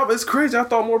Bob. Yeah, but it's crazy. I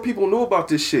thought more people knew about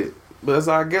this shit. But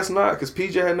I guess not, because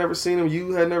PJ had never seen him,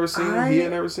 you had never seen him, he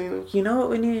had never seen him. You know what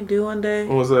we need to do one day?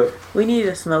 What was that? We need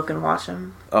to smoke and watch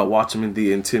him. Watch him in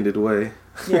the intended way.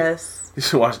 Yes. You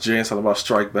should watch Jay and Silent Bob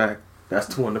Strike Back. That's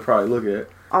the one to probably look at.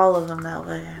 All of them that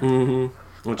way. Mm-hmm.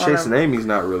 Well, Chasing Amy's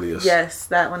not really a... Yes,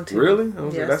 that one too. Really?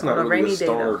 Yes, that's not on really a rainy a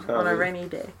stoner day, though. On a rainy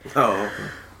day. Oh, okay.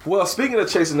 Well, speaking of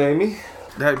Chasing Amy,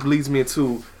 that leads me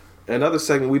into another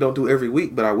segment we don't do every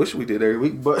week, but I wish we did every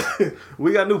week. But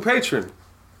we got a new patron.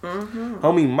 Mm-hmm.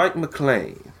 Homie Mike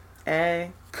McLean.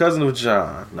 Hey. Cousin of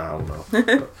John. No, I don't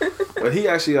know. But he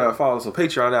actually follows on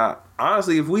Patreon. Now,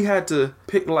 honestly, if we had to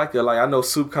pick like I know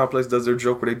Soup Complex does their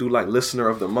joke where they do like listener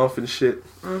of the month and shit.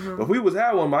 Mm-hmm. But if we was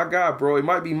had one, my God, bro, it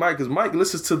might be Mike, because Mike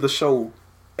listens to the show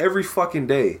every fucking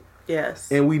day. Yes.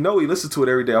 And we know he listens to it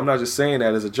every day. I'm not just saying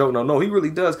that as a joke. No, he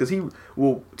really does, because he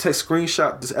will take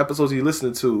screenshot this episodes he's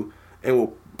listening to and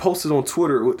will post it on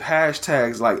Twitter with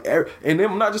hashtags like, and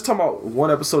then I'm not just talking about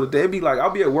one episode a day. It'd be like, I'll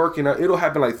be at work and it'll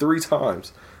happen like 3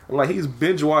 times. And like he's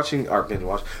binge listening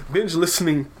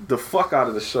the fuck out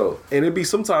of the show. And it'd be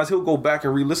sometimes he'll go back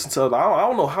and re-listen to it. I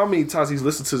don't know how many times he's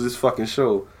listened to this fucking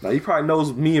show. Now he probably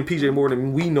knows me and PJ more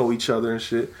than we know each other and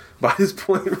shit by this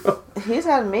point, bro. He's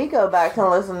had me go back and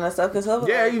listen to stuff because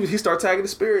he start tagging the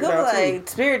Spirit now like,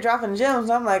 too. Spirit dropping gems.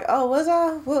 I'm like, oh, what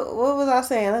was I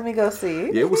saying? Let me go see.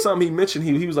 Yeah, it was something he mentioned.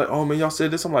 He was like, oh man, y'all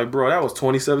said this. I'm like, bro, that was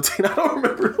 2017. I don't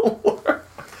remember no more.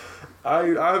 I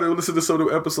haven't listened to some of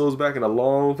the episodes back in a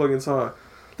long fucking time.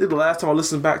 I think the last time I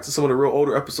listened back to some of the real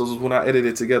older episodes was when I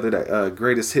edited together that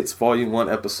Greatest Hits Volume 1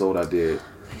 episode I did.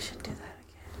 We should do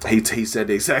that again. He said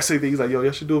the exact same thing. He's like, yo,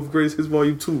 y'all should do it for Greatest Hits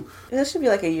Volume 2. That should be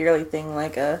like a yearly thing,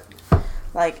 like a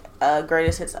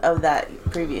Greatest Hits of that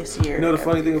previous year. You know, the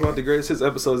funny thing about the Greatest Hits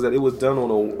episode is that it was done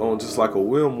on just like a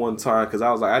whim one time, because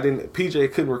I was like,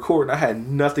 PJ couldn't record and I had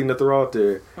nothing to throw out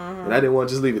there. Mm-hmm. And I didn't want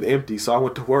to just leave it empty. So I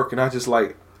went to work and I just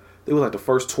like, it was like the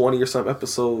first 20 or some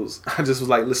episodes. I just was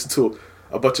like listening to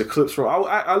a bunch of clips from.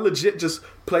 I legit just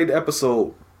played the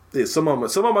episode. Yeah, some of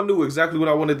them I knew exactly what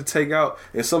I wanted to take out,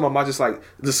 and some of them I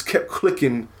just kept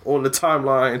clicking on the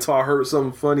timeline until I heard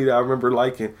something funny that I remember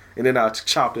liking, and then I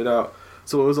chopped it out.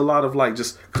 So it was a lot of like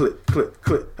just click, click,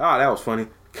 click. Ah, that was funny.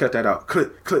 Cut that out.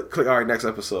 Click, click, click. All right, next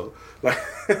episode. Like,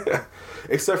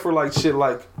 except for like shit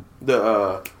like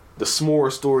the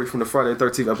s'more story from the Friday the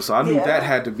 13th episode. I knew that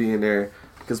had to be in there.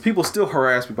 Because people still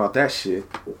harass me about that shit.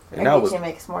 And I get you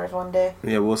make s'mores one day.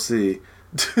 Yeah, we'll see.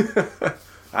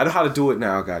 I know how to do it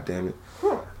now, goddammit.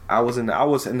 I was in the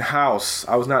house.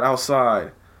 I was not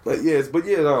outside. But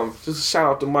just a shout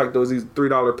out to Mike, though. He's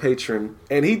 $3 patron.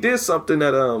 And he did something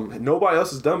that nobody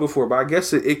else has done before, but I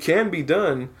guess it can be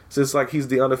done since like he's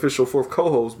the unofficial 4th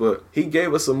co-host. But he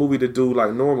gave us a movie to do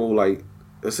like normal, like,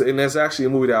 and that's actually a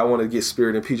movie that I want to get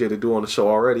Spirit and PJ to do on the show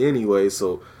already anyway,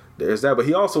 so there's that. But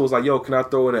he also was like, yo, can I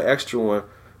throw in an extra one?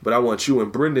 But I want you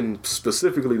and Brendan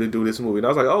specifically to do this movie. And I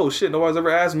was like, oh shit, nobody's ever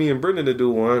asked me and Brendan to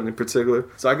do one in particular.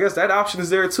 So I guess that option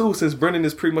is there too, since Brendan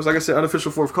is pretty much, like I said,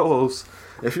 unofficial 4th co-host.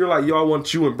 If you're like, yo, I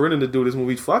want you and Brendan to do this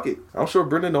movie, fuck it. I'm sure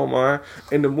Brendan don't mind.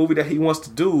 And the movie that he wants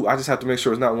to do, I just have to make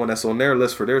sure it's not one that's on their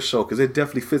list for their show, because it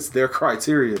definitely fits their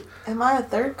criteria. Am I a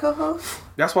 3rd co-host?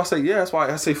 That's why I say, yeah, that's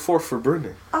why I say 4th for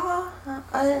Brendan. Oh,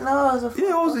 I didn't know I was a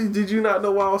 4th. Yeah, did you not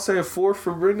know why I was saying 4th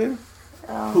for Brendan?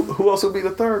 Who else would be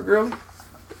the 3rd, girlie?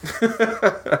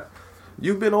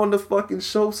 You've been on the fucking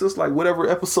show since like whatever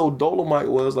episode Dolomite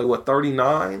was, like what,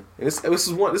 39? And it's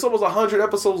almost 100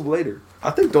 episodes later.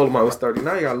 I think Dolomite was 39.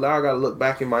 I gotta look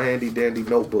back in my handy dandy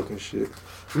notebook and shit.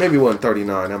 Maybe it wasn't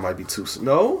 39. That might be too.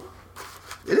 No,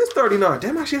 it is 39.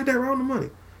 Damn, I actually had that round the money.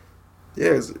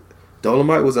 Yeah,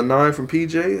 Dolomite was a 9 from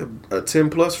PJ, a 10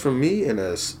 plus from me, and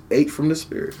a 8 from the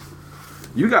Spirit.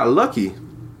 You got lucky.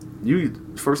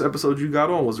 First episode you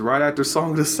got on was right after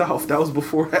Song of the South. That was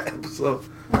before that episode.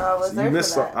 No, I was there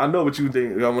for that. I know, but you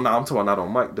didn't. I'm talking about not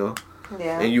on mic though.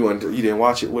 Yeah. And you didn't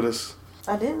watch it with us.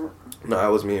 I didn't. No, that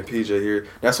was me and PJ here.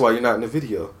 That's why you're not in the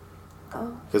video.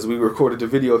 Oh. Because we recorded the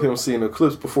video of him seeing the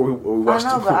clips before we watched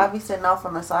I know, the but I be sitting off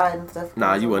on the side and stuff.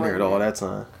 Nah, you wasn't here at all that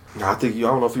time. Nah, I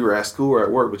don't know if you were at school or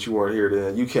at work, but you weren't here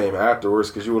then. You came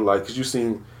afterwards because you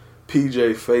seen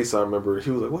PJ's face, I remember.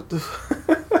 He was like, what the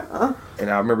fuck? And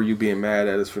I remember you being mad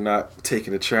at us for not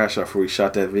taking the trash out before we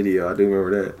shot that video. I do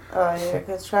remember that. Oh, yeah,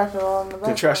 because trash was all in the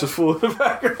background. The trash was full in the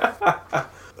background.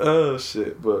 Oh,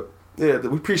 shit. But, yeah,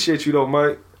 we appreciate you, though,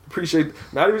 Mike. Appreciate,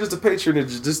 not even just the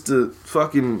patronage, just the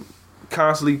fucking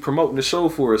constantly promoting the show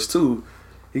for us, too.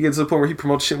 He gets to the point where he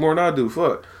promotes shit more than I do.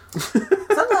 Fuck.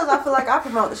 Sometimes I feel like I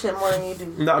promote the shit more than you do.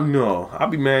 No. I'll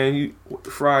be, man,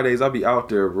 Fridays, I'll be out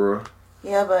there, bro.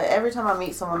 Yeah, but every time I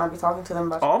meet someone, I be talking to them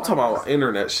about. Oh, I'm talking about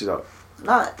internet shit.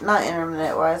 Not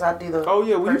internet wise. I do the. Oh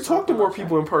yeah, well you talk to more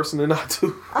people in person than I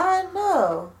do. I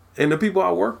know. And the people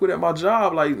I work with at my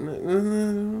job, like, they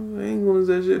ain't gonna do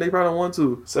that shit. They probably don't want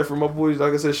to. Except for my boys,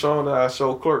 like I said, Sean, that I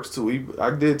show clerks to.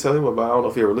 I did tell him about. I don't know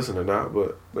if he ever listened or not,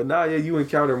 but now, yeah, you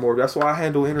encounter more. That's why I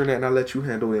handle internet and I let you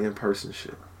handle the in person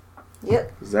shit.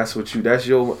 Yep. 'Cause that's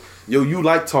your you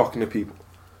like talking to people.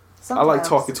 Sometimes. I like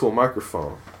talking to a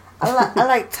microphone. I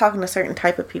like talking to certain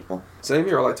type of people. Same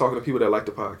here. I like talking to people that like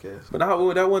the podcast. But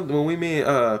now that one when me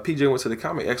and PJ went to the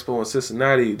Comic Expo in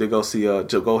Cincinnati to go see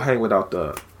to go hang with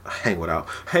the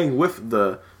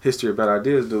History of Bad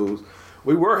Ideas dudes.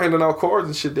 We were handing out cards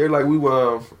and shit there. Like we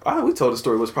told the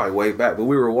story, it was probably way back, but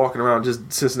we were walking around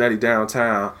just Cincinnati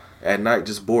downtown at night,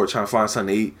 just bored, trying to find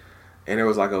something to eat. And there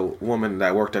was like a woman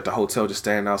that worked at the hotel just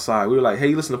standing outside. We were like, "Hey,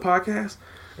 you listen to podcasts?"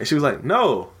 And she was like,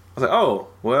 "No." I was like, "Oh,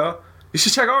 well, you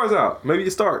should check ours out. Maybe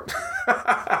you start."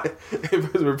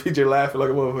 PJ laughing like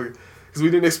a motherfucker because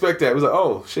we didn't expect that. It was like,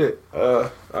 "Oh shit,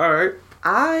 all right."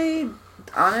 I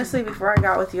honestly, before I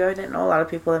got with you, I didn't know a lot of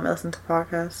people that listen to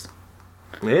podcasts.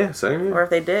 Yeah, same here. Or if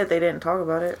they did, they didn't talk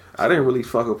about it. I didn't really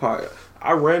fuck with podcasts.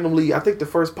 I think the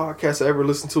first podcast I ever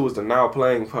listened to was the Now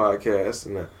Playing podcast,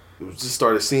 and just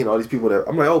started seeing all these people that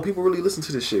I'm like, oh, people really listen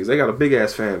to this shit. They got a big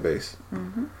ass fan base,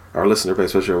 or listener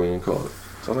base, whatever you can call it.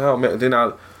 So I'm like, oh man. Then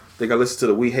I think I listened to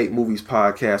the We Hate Movies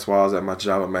podcast while I was at my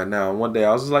job I'm at now. And one day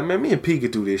I was just like, man, me and P could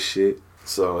do this shit.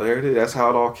 So there it is. That's how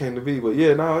it all came to be. But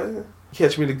yeah,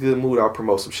 catch me in a good mood, I'll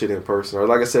promote some shit in person. Or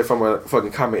like I said, from a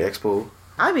fucking Comic Expo.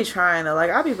 I be trying to,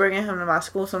 I be bringing him to my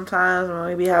school sometimes when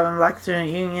we be having student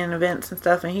union events and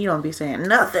stuff, and he don't be saying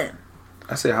nothing.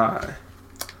 I say hi.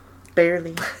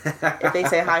 Barely. If they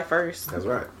say hi first. That's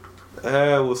right.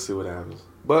 We'll see what happens.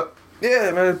 But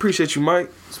yeah, man, appreciate you,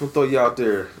 Mike. Just gonna throw you out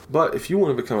there. But if you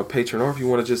want to become a patron, or if you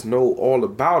want to just know all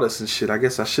about us and shit, I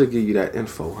guess I should give you that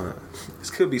info, huh?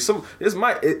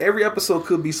 Every episode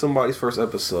could be somebody's first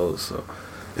episode. So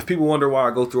if people wonder why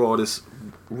I go through all this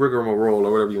rigmarole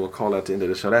or whatever you want to call it at the end of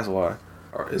the show, that's why.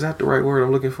 Or is that the right word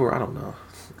I'm looking for? I don't know.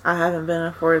 I haven't been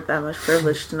afforded that much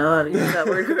privilege to know how to use that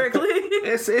word correctly.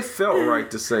 It felt right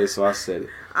to say, so I said it.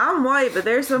 I'm white, but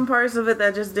there's some parts of it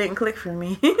that just didn't click for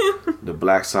me. The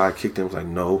black side kicked in, was like,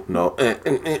 no. And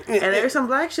there's some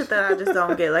black shit that I just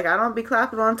don't get. I don't be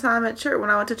clapping on time at church. When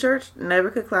I went to church,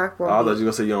 never could clap on I thought you were going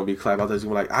to say you don't be clapping. I thought you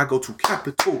were like, I go to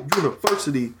Capital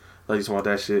University. Like, you just want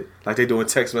that shit. Like they doing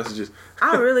text messages.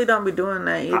 I really don't be doing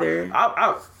that either.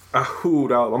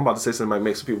 I'm about to say something that might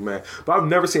make some people mad, but I've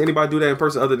never seen anybody do that in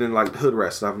person other than hood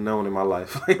rats I've known in my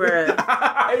life. Bruh.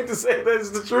 I hate to say that, it's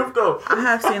the truth though. I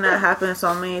have seen that happen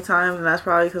so many times, and that's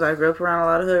probably because I grew up around a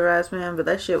lot of hood rats, man. But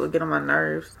that shit would get on my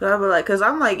nerves. So I'd be like, because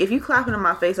I'm like, if you clapping in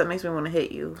my face, that makes me want to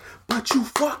hit you. But you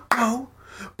fucked though.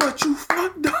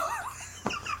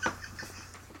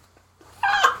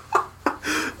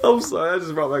 I'm sorry, I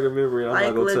just brought back a memory. I'm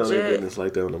not gonna tell their business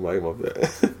like that on the mic. My bad.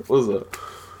 What's up?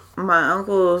 My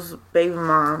uncle's baby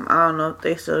mom, I don't know if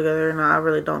they still together or not. I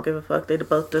really don't give a fuck. They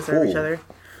both deserve each other.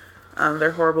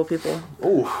 They're horrible people.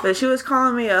 Ooh. But she was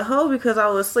calling me a hoe because I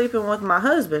was sleeping with my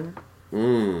husband.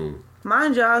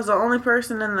 Mind you, I was the only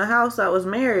person in the house that was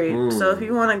married. So if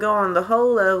you want to go on the hoe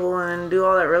level and do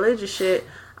all that religious shit,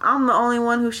 I'm the only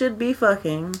one who should be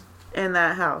fucking in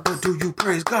that house. But do you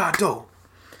praise God though?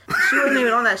 She wasn't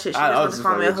even on that shit. She just wanted to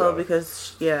call me a hoe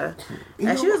because, yeah.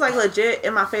 And she was legit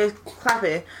in my face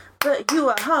clapping. But you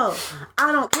a hoe.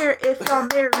 I don't care if y'all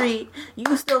married.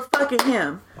 You still fucking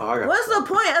him. What's the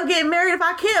point of getting married if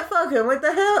I can't fuck him? What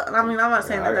the hell? I mean, I'm not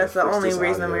saying that's the only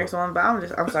reason I married someone, but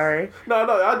I'm sorry. No,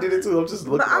 I did it too. I'm just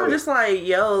looking But I'm just like,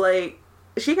 yo,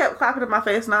 she kept clapping in my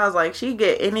face, and I was like, she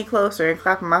get any closer and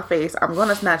clapping my face, I'm going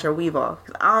to snatch her weave off.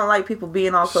 I don't like people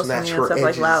being all close to me and stuff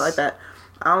edges. Loud like that.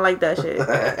 I don't like that shit.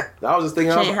 I was just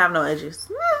thinking. She ain't have no edges.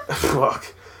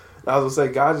 Fuck. I was gonna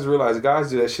say, guys just realize guys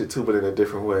do that shit too, but in a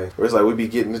different way. Where it's like we be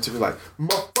getting into like,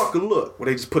 motherfucker, look, where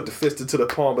they just put the fist into the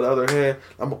palm of the other hand.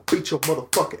 I'm gonna beat your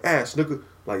motherfucking ass, nigga.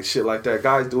 Like shit like that.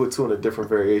 Guys do it too in a different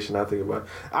variation. I think about it.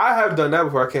 I have done that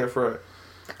before. I can't front.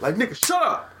 Like nigga, shut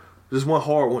up. Just one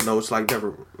hard one though. It's like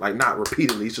never, like not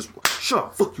repeatedly. It's just shut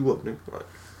up, fuck you up, nigga. Like,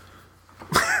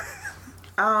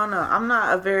 I don't know.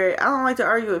 I don't like to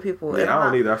argue with people. Yeah, I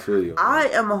don't either. I feel you. I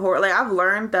am a horror. Like, I've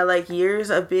learned that, like,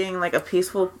 years of being, like, a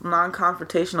peaceful,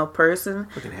 non-confrontational person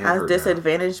has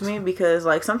disadvantaged me because,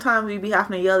 like, sometimes you be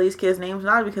having to yell these kids' names,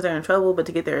 not because they're in trouble, but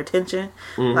to get their attention.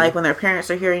 Mm-hmm. Like, when their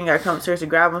parents are here, you gotta come upstairs to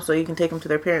grab them so you can take them to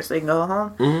their parents so they can go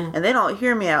home. Mm-hmm. And they don't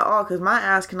hear me at all because my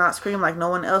ass cannot scream like no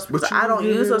one else because I don't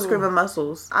use those screaming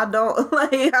muscles. I don't,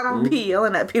 like, I don't be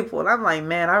yelling at people. And I'm like,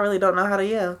 man, I really don't know how to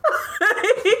yell.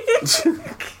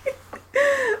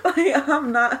 Like,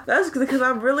 I'm not. That's because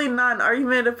I'm really not an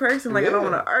argumentative person. Like, I don't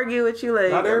want to argue with you.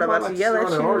 Like, I'm about to yell at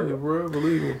you. Argue, bro,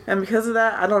 believe me. And because of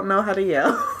that, I don't know how to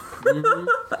yell. Mm-hmm.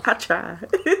 I try.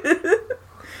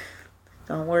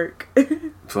 Don't work.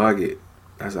 Fuck it.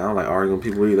 I don't like arguing with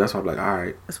people either. That's why I'm like, all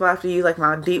right. That's why I have to use like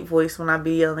my deep voice when I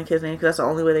be yelling at kids' names because that's the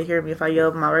only way they hear me. If I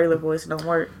yell my regular voice, it don't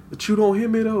work. But you don't hear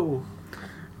me though.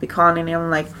 Be calling them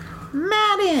like,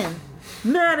 Madden.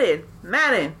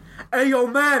 Hey, yo,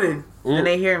 Madden. And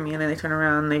they hear me, and then they turn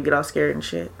around and they get all scared and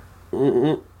shit.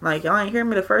 Mm-mm. Like, y'all ain't hear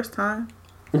me the first time.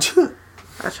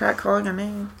 I tried calling your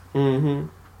name. Mm-hmm.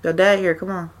 Your dad here, come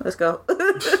on. Let's go.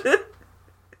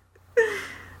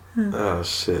 Oh,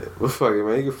 shit. Well, fuck it,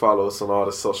 man. You can follow us on all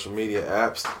the social media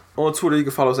apps. On Twitter, you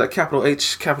can follow us at capital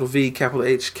H, capital V, capital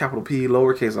H, capital P,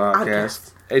 lowercase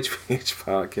podcast. HVH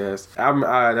Podcast.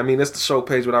 I mean, that's the show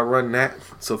page where I run that.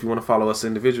 So if you want to follow us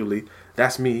individually,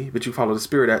 that's me. But you follow the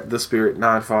Spirit at the Spirit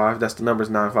 95. That's the numbers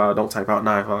 95. Don't type out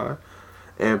 95.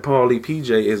 And Paulie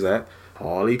PJ is at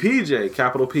Paulie PJ.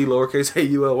 Capital P, lowercase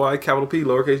A-U-L-Y, capital P,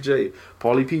 lowercase J.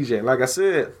 Paulie PJ. And like I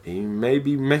said, he may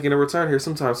be making a return here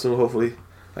sometime soon, hopefully.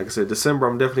 Like I said, December,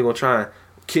 I'm definitely going to try and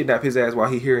kidnap his ass while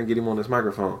he here and get him on this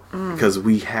microphone. Because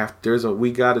we got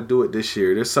to do it this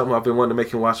year. There's something I've been wanting to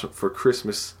make him watch for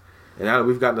Christmas. And now that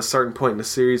we've gotten a certain point in the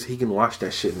series, he can watch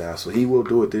that shit now. So he will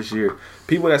do it this year.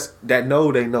 People that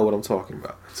know, they know what I'm talking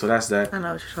about. So that's that. I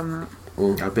know what you're talking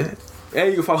about. I bet. And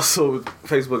you can follow us on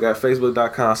Facebook at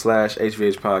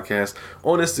facebook.com/HVH Podcast.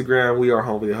 On Instagram, we are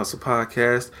Home Video Hustle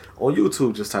Podcast. On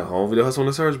YouTube, just type Home Video Hustle in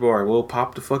the search bar and we'll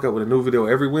pop the fuck up with a new video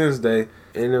every Wednesday.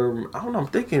 And I don't know, I'm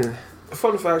thinking,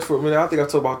 fun fact for a minute, I think I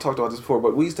talked about this before,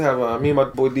 but we used to have, me and my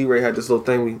boy D-Ray had this little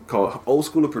thing we called Old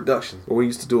School of Productions, where we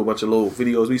used to do a bunch of little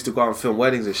videos. We used to go out and film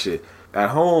weddings and shit.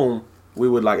 At home, we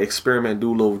would like experiment and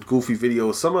do little goofy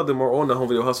videos. Some of them are on the Home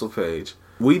Video Hustle page.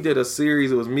 We did a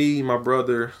series. It was me, my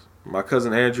brother, my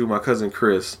cousin Andrew, my cousin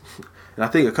Chris, and I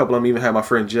think a couple of them even had my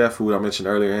friend Jeff, who I mentioned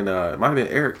earlier, and it might have been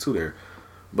Eric too there.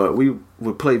 But we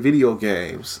would play video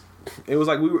games. It was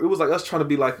like us trying to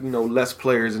be like, less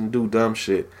players and do dumb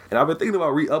shit. And I've been thinking about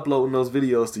re-uploading those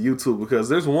videos to YouTube because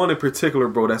there's one in particular,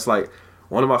 bro, that's like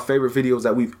one of my favorite videos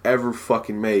that we've ever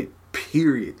fucking made.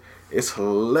 Period. It's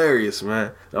hilarious,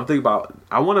 man. And I'm thinking about,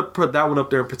 I want to put that one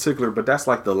up there in particular, but that's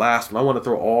like the last one. I want to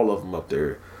throw all of them up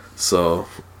there. So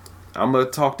I'm going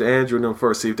to talk to Andrew and them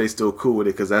first, see if they still cool with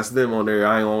it, because that's them on there.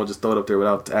 I ain't going to just throw it up there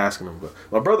without asking them. But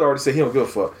my brother already said he don't give a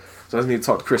fuck. So I just need to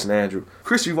talk to Chris and Andrew.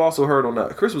 Chris, you've also heard on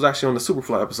that. Chris was actually on the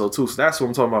Superfly episode too, so that's what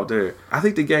I'm talking about there. I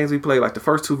think the games we played, like the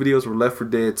first two videos were Left 4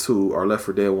 Dead 2 or Left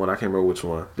 4 Dead 1. I can't remember which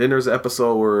one. Then there's an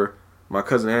episode where my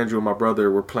cousin Andrew and my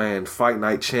brother were playing Fight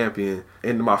Night Champion.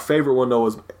 And my favorite one though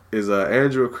is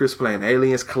Andrew and Chris playing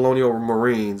Aliens, Colonial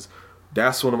Marines.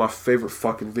 That's one of my favorite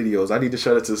fucking videos. I need to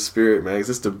shout it to the Spirit, man, 'cause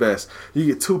it's the best. You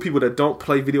get two people that don't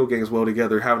play video games well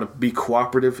together having to be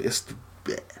cooperative. It's the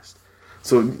best.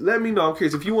 So let me know. I'm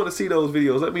curious. If you want to see those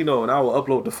videos, let me know, and I will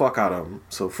upload the fuck out of them.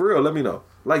 So for real, let me know.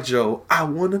 Like Joe, I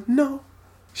want to know.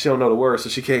 She don't know the words, so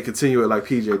she can't continue it like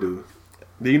PJ do.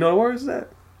 Do you know the words of that?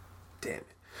 Damn it.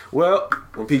 Well,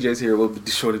 when PJ's here, we'll be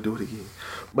sure to do it again.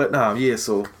 But nah, yeah,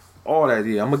 so all that,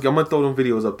 yeah. I'm gonna throw them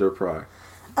videos up there probably.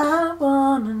 I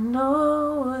wanna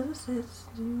know what is this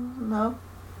you know.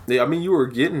 Yeah, I mean, you were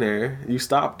getting there. You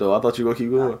stopped, though. I thought you were going to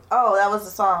keep going. Oh, that was the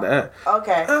song. That.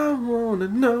 Okay. I want to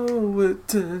know what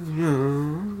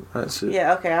to that shit.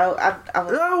 Yeah, okay.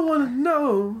 I want to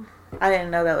know. I didn't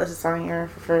know that was the song you were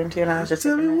referring to, and I was just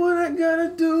tell me what I gotta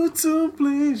do to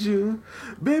please you.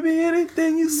 Baby,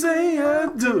 anything you say, I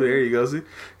do. There you go, see?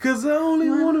 'Cause I only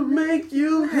want to make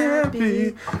you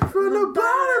happy. From the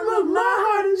bottom of my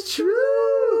heart, it's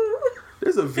true.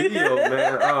 There's a video,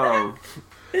 man.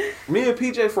 Me and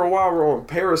PJ for a while were on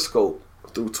Periscope.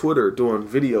 through Twitter doing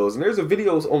videos, and there's a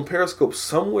videos on Periscope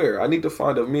somewhere. I need to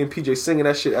find it. Me and PJ singing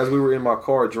that shit as we were in my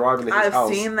car driving to his house.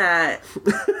 I've seen that.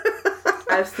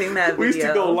 I've seen that video. We used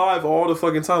to go live all the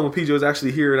fucking time when PJ was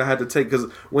actually here, and I had to take,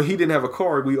 because when he didn't have a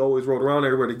car, we always rode around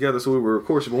everywhere together, so we were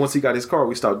recording. But once he got his car,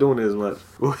 we stopped doing it as much.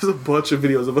 It was a bunch of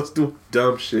videos of us doing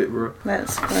dumb shit, bro.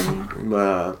 That's funny.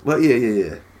 But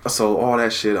yeah. So all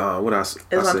that shit. What else?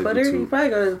 Is on Twitter? You probably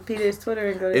go to PJ's Twitter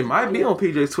and go to. It might be on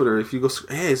PJ's Twitter if you go.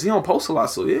 Hey, he don't post a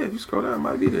lot, so yeah, if you scroll down, it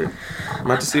might be there. I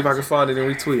might have to see if I can find it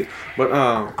and retweet it.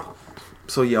 But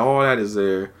so yeah, all that is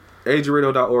there.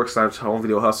 AgeRadio.org/Home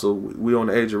Video Hustle. We on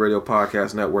the Age of Radio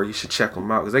Podcast Network. You should check them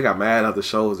out because they got mad other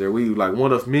shows there. We like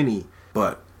one of many,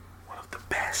 but one of the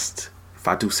best, if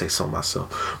I do say so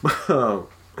myself. And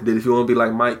then if you want to be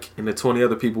like Mike and the 20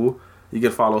 other people, you can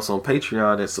follow us on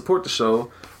Patreon and support the show.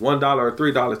 $1 or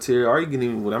 $3 tier, or you can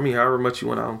even, however much you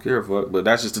want. I don't care fuck. But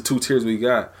that's just the 2 tiers we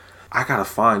got. I gotta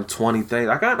find 20 things.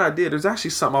 I got an idea. There's actually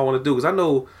something I want to do because I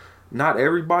know not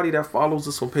everybody that follows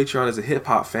us on Patreon is a hip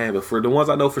hop fan, but for the ones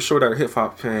I know for sure that are hip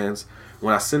hop fans,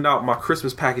 when I send out my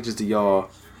Christmas packages to y'all,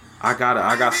 I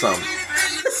got something.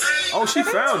 Oh, she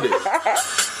found it.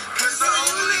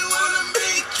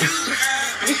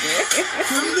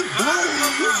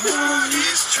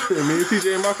 Me and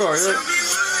PJ in my car, yeah.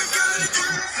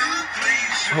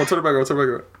 Oh, turn it back on.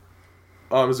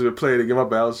 Oh, I'm just gonna play it again. My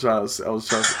bad. I was trying.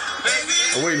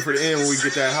 I'm waiting for the end when we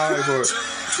get that high for it.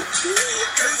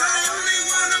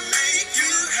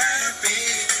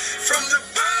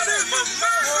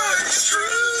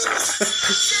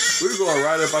 We was going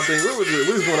right up, I think.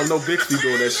 We was going up No Bixby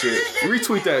doing that shit.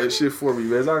 Retweet that shit for me,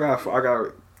 man. I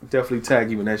got definitely tag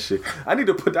you in that shit. I need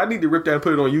to rip that and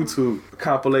put it on YouTube.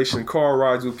 Compilation, Car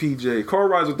Rides with PJ. Car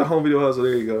Rides with the Home Video Hustle.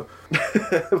 There you go.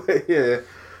 But yeah.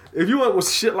 If you want with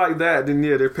shit like that, then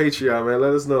yeah, they're Patreon, man.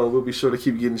 Let us know. We'll be sure to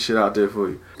keep getting shit out there for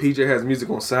you. PJ has music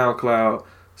on SoundCloud.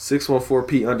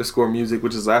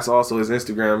 614p_music, that's also his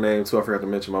Instagram name too. I forgot to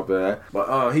mention, my bad. But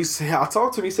I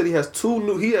talked to him. He said he has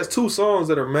 2 songs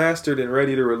that are mastered and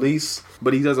ready to release,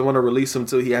 but he doesn't want to release them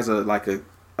until he has a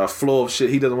flow of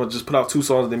shit. He doesn't want to just put out 2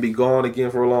 songs and then be gone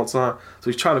again for a long time. So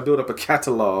he's trying to build up a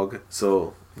catalog.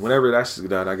 So whenever that's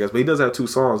done, I guess. But he does have 2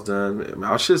 songs done.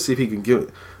 I should see if he can give it.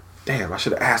 Damn, I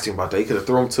should have asked him about that. He could have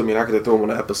thrown them to me, and I could have thrown him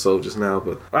on the episode just now.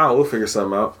 But we'll figure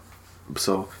something out.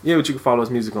 So, yeah, but you can follow his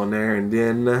music on there. And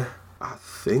then, I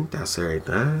think that's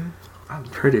everything. I'm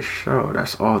pretty sure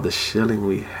that's all the shilling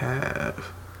we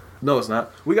have. No, it's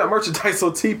not. We got merchandise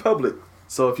on TeePublic.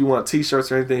 So, if you want t-shirts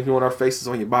or anything, if you want our faces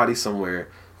on your body somewhere,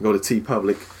 go to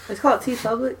TeePublic. It's called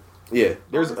TeePublic? Yeah.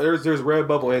 There's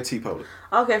Redbubble and TeePublic.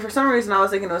 Okay, for some reason I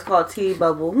was thinking it was called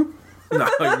T-Bubble. No,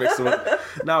 you mix them up.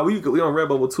 We on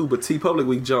Redbubble too, but TeePublic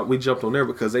we jumped on there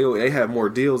because they have more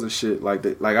deals and shit like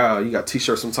that. You got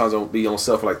t-shirts sometimes don't be on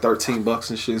sale for like $13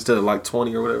 and shit instead of like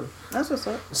 20 or whatever. That's what's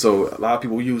up. So a lot of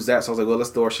people use that. So I was like, well, let's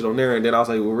throw our shit on there. And then I was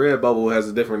like, well, Redbubble has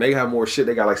a different. They have more shit.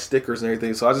 They got like stickers and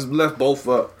everything. So I just left both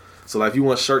up. So like if you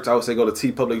want shirts, I would say go to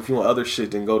TeePublic. If you want other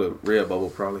shit, then go to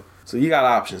Redbubble probably. So you got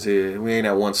options here. We ain't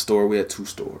at 1 store. We at 2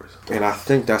 stores. And I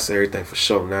think that's everything for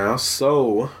show now.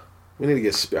 So we need to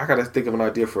get. I gotta think of an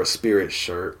idea for a spirit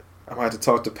shirt. I might have to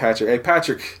talk to Patrick. Hey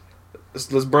Patrick,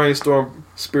 let's brainstorm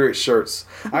spirit shirts.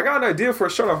 I got an idea for a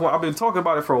shirt. I've been talking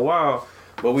about it for a while,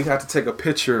 but we have to take a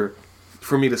picture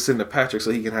for me to send to Patrick so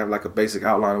he can have like a basic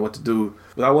outline of what to do.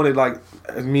 But I wanted like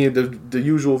me and the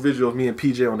usual visual of me and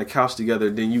PJ on the couch together,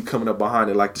 then you coming up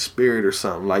behind it like the spirit or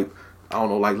something. Like I don't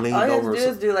know, like leaning over. All you have to do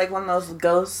is do like one of those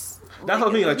ghosts. That's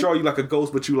what I mean, like draw you like a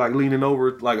ghost, but you like leaning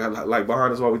over, like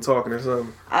behind us while we talking or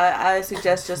something. I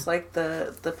suggest just like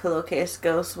the pillowcase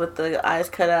ghost with the eyes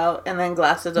cut out and then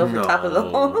glasses over top of the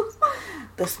hole.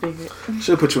 The spirit.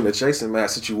 Should put you in the Jason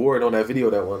mask that you wore it on that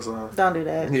video that one time. Don't do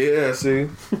that. Yeah, see.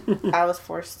 I was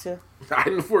forced to. I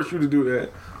didn't force you to do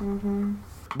that. Mm-hmm.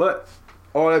 But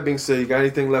all that being said, you got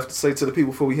anything left to say to the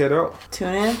people before we head out?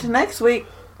 Tune in to next week.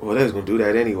 Well, they was gonna do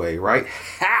that anyway, right?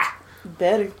 Ha!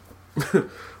 Better.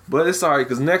 But it's alright,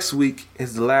 because next week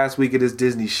is the last week of this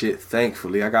Disney shit,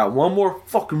 thankfully. I got one more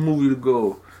fucking movie to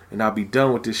go, and I'll be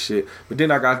done with this shit. But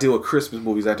then I got to deal with Christmas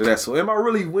movies after that. So am I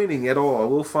really winning at all?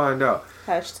 We'll find out.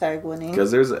 Hashtag winning.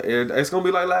 Because it's going to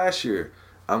be like last year.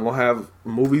 I'm going to have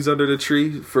movies under the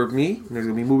tree for me, and there's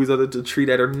going to be movies under the tree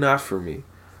that are not for me.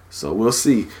 So we'll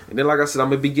see. And then, like I said, I'm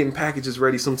going to be getting packages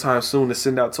ready sometime soon to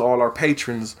send out to all our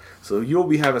patrons. So you'll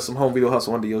be having some Home Video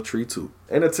Hustle under your tree, too.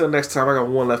 And until next time, I got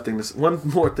one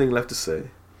more thing left to say.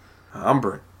 I'm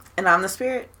Brent. And I'm the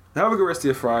Spirit. Have a good rest of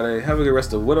your Friday. Have a good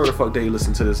rest of whatever the fuck day you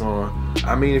listen to this on.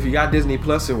 I mean, if you got Disney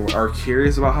Plus and are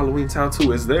curious about Halloweentown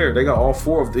 2, it's there. They got all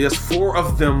 4 of them. There's 4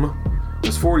 of them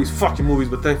There's 4 of these fucking movies,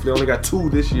 but thankfully I only got 2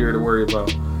 this year to worry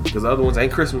about. Because the other ones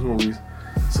ain't Christmas movies.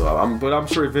 So I'm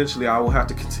sure eventually I will have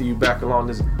to continue back along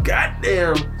this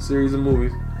goddamn series of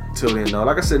movies. Till then, no.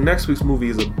 Like I said, next week's movie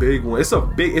is a big one. It's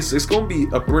gonna be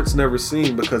a Brent's never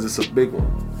seen because it's a big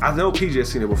one. I know PJ's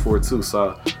seen it before too,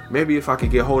 so maybe if I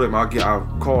could get hold of him, I'll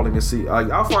call him and see.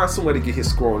 I'll find some way to get his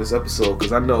score on this episode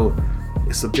because I know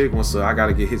it's a big one, so I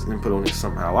gotta get his input on it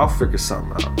somehow. I'll figure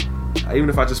something out. Even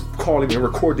if I just call him and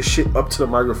record the shit up to the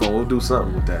microphone, we'll do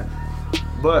something with that.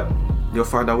 But you'll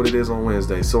find out what it is on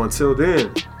Wednesday. So until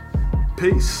then,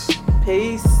 peace.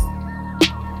 Peace.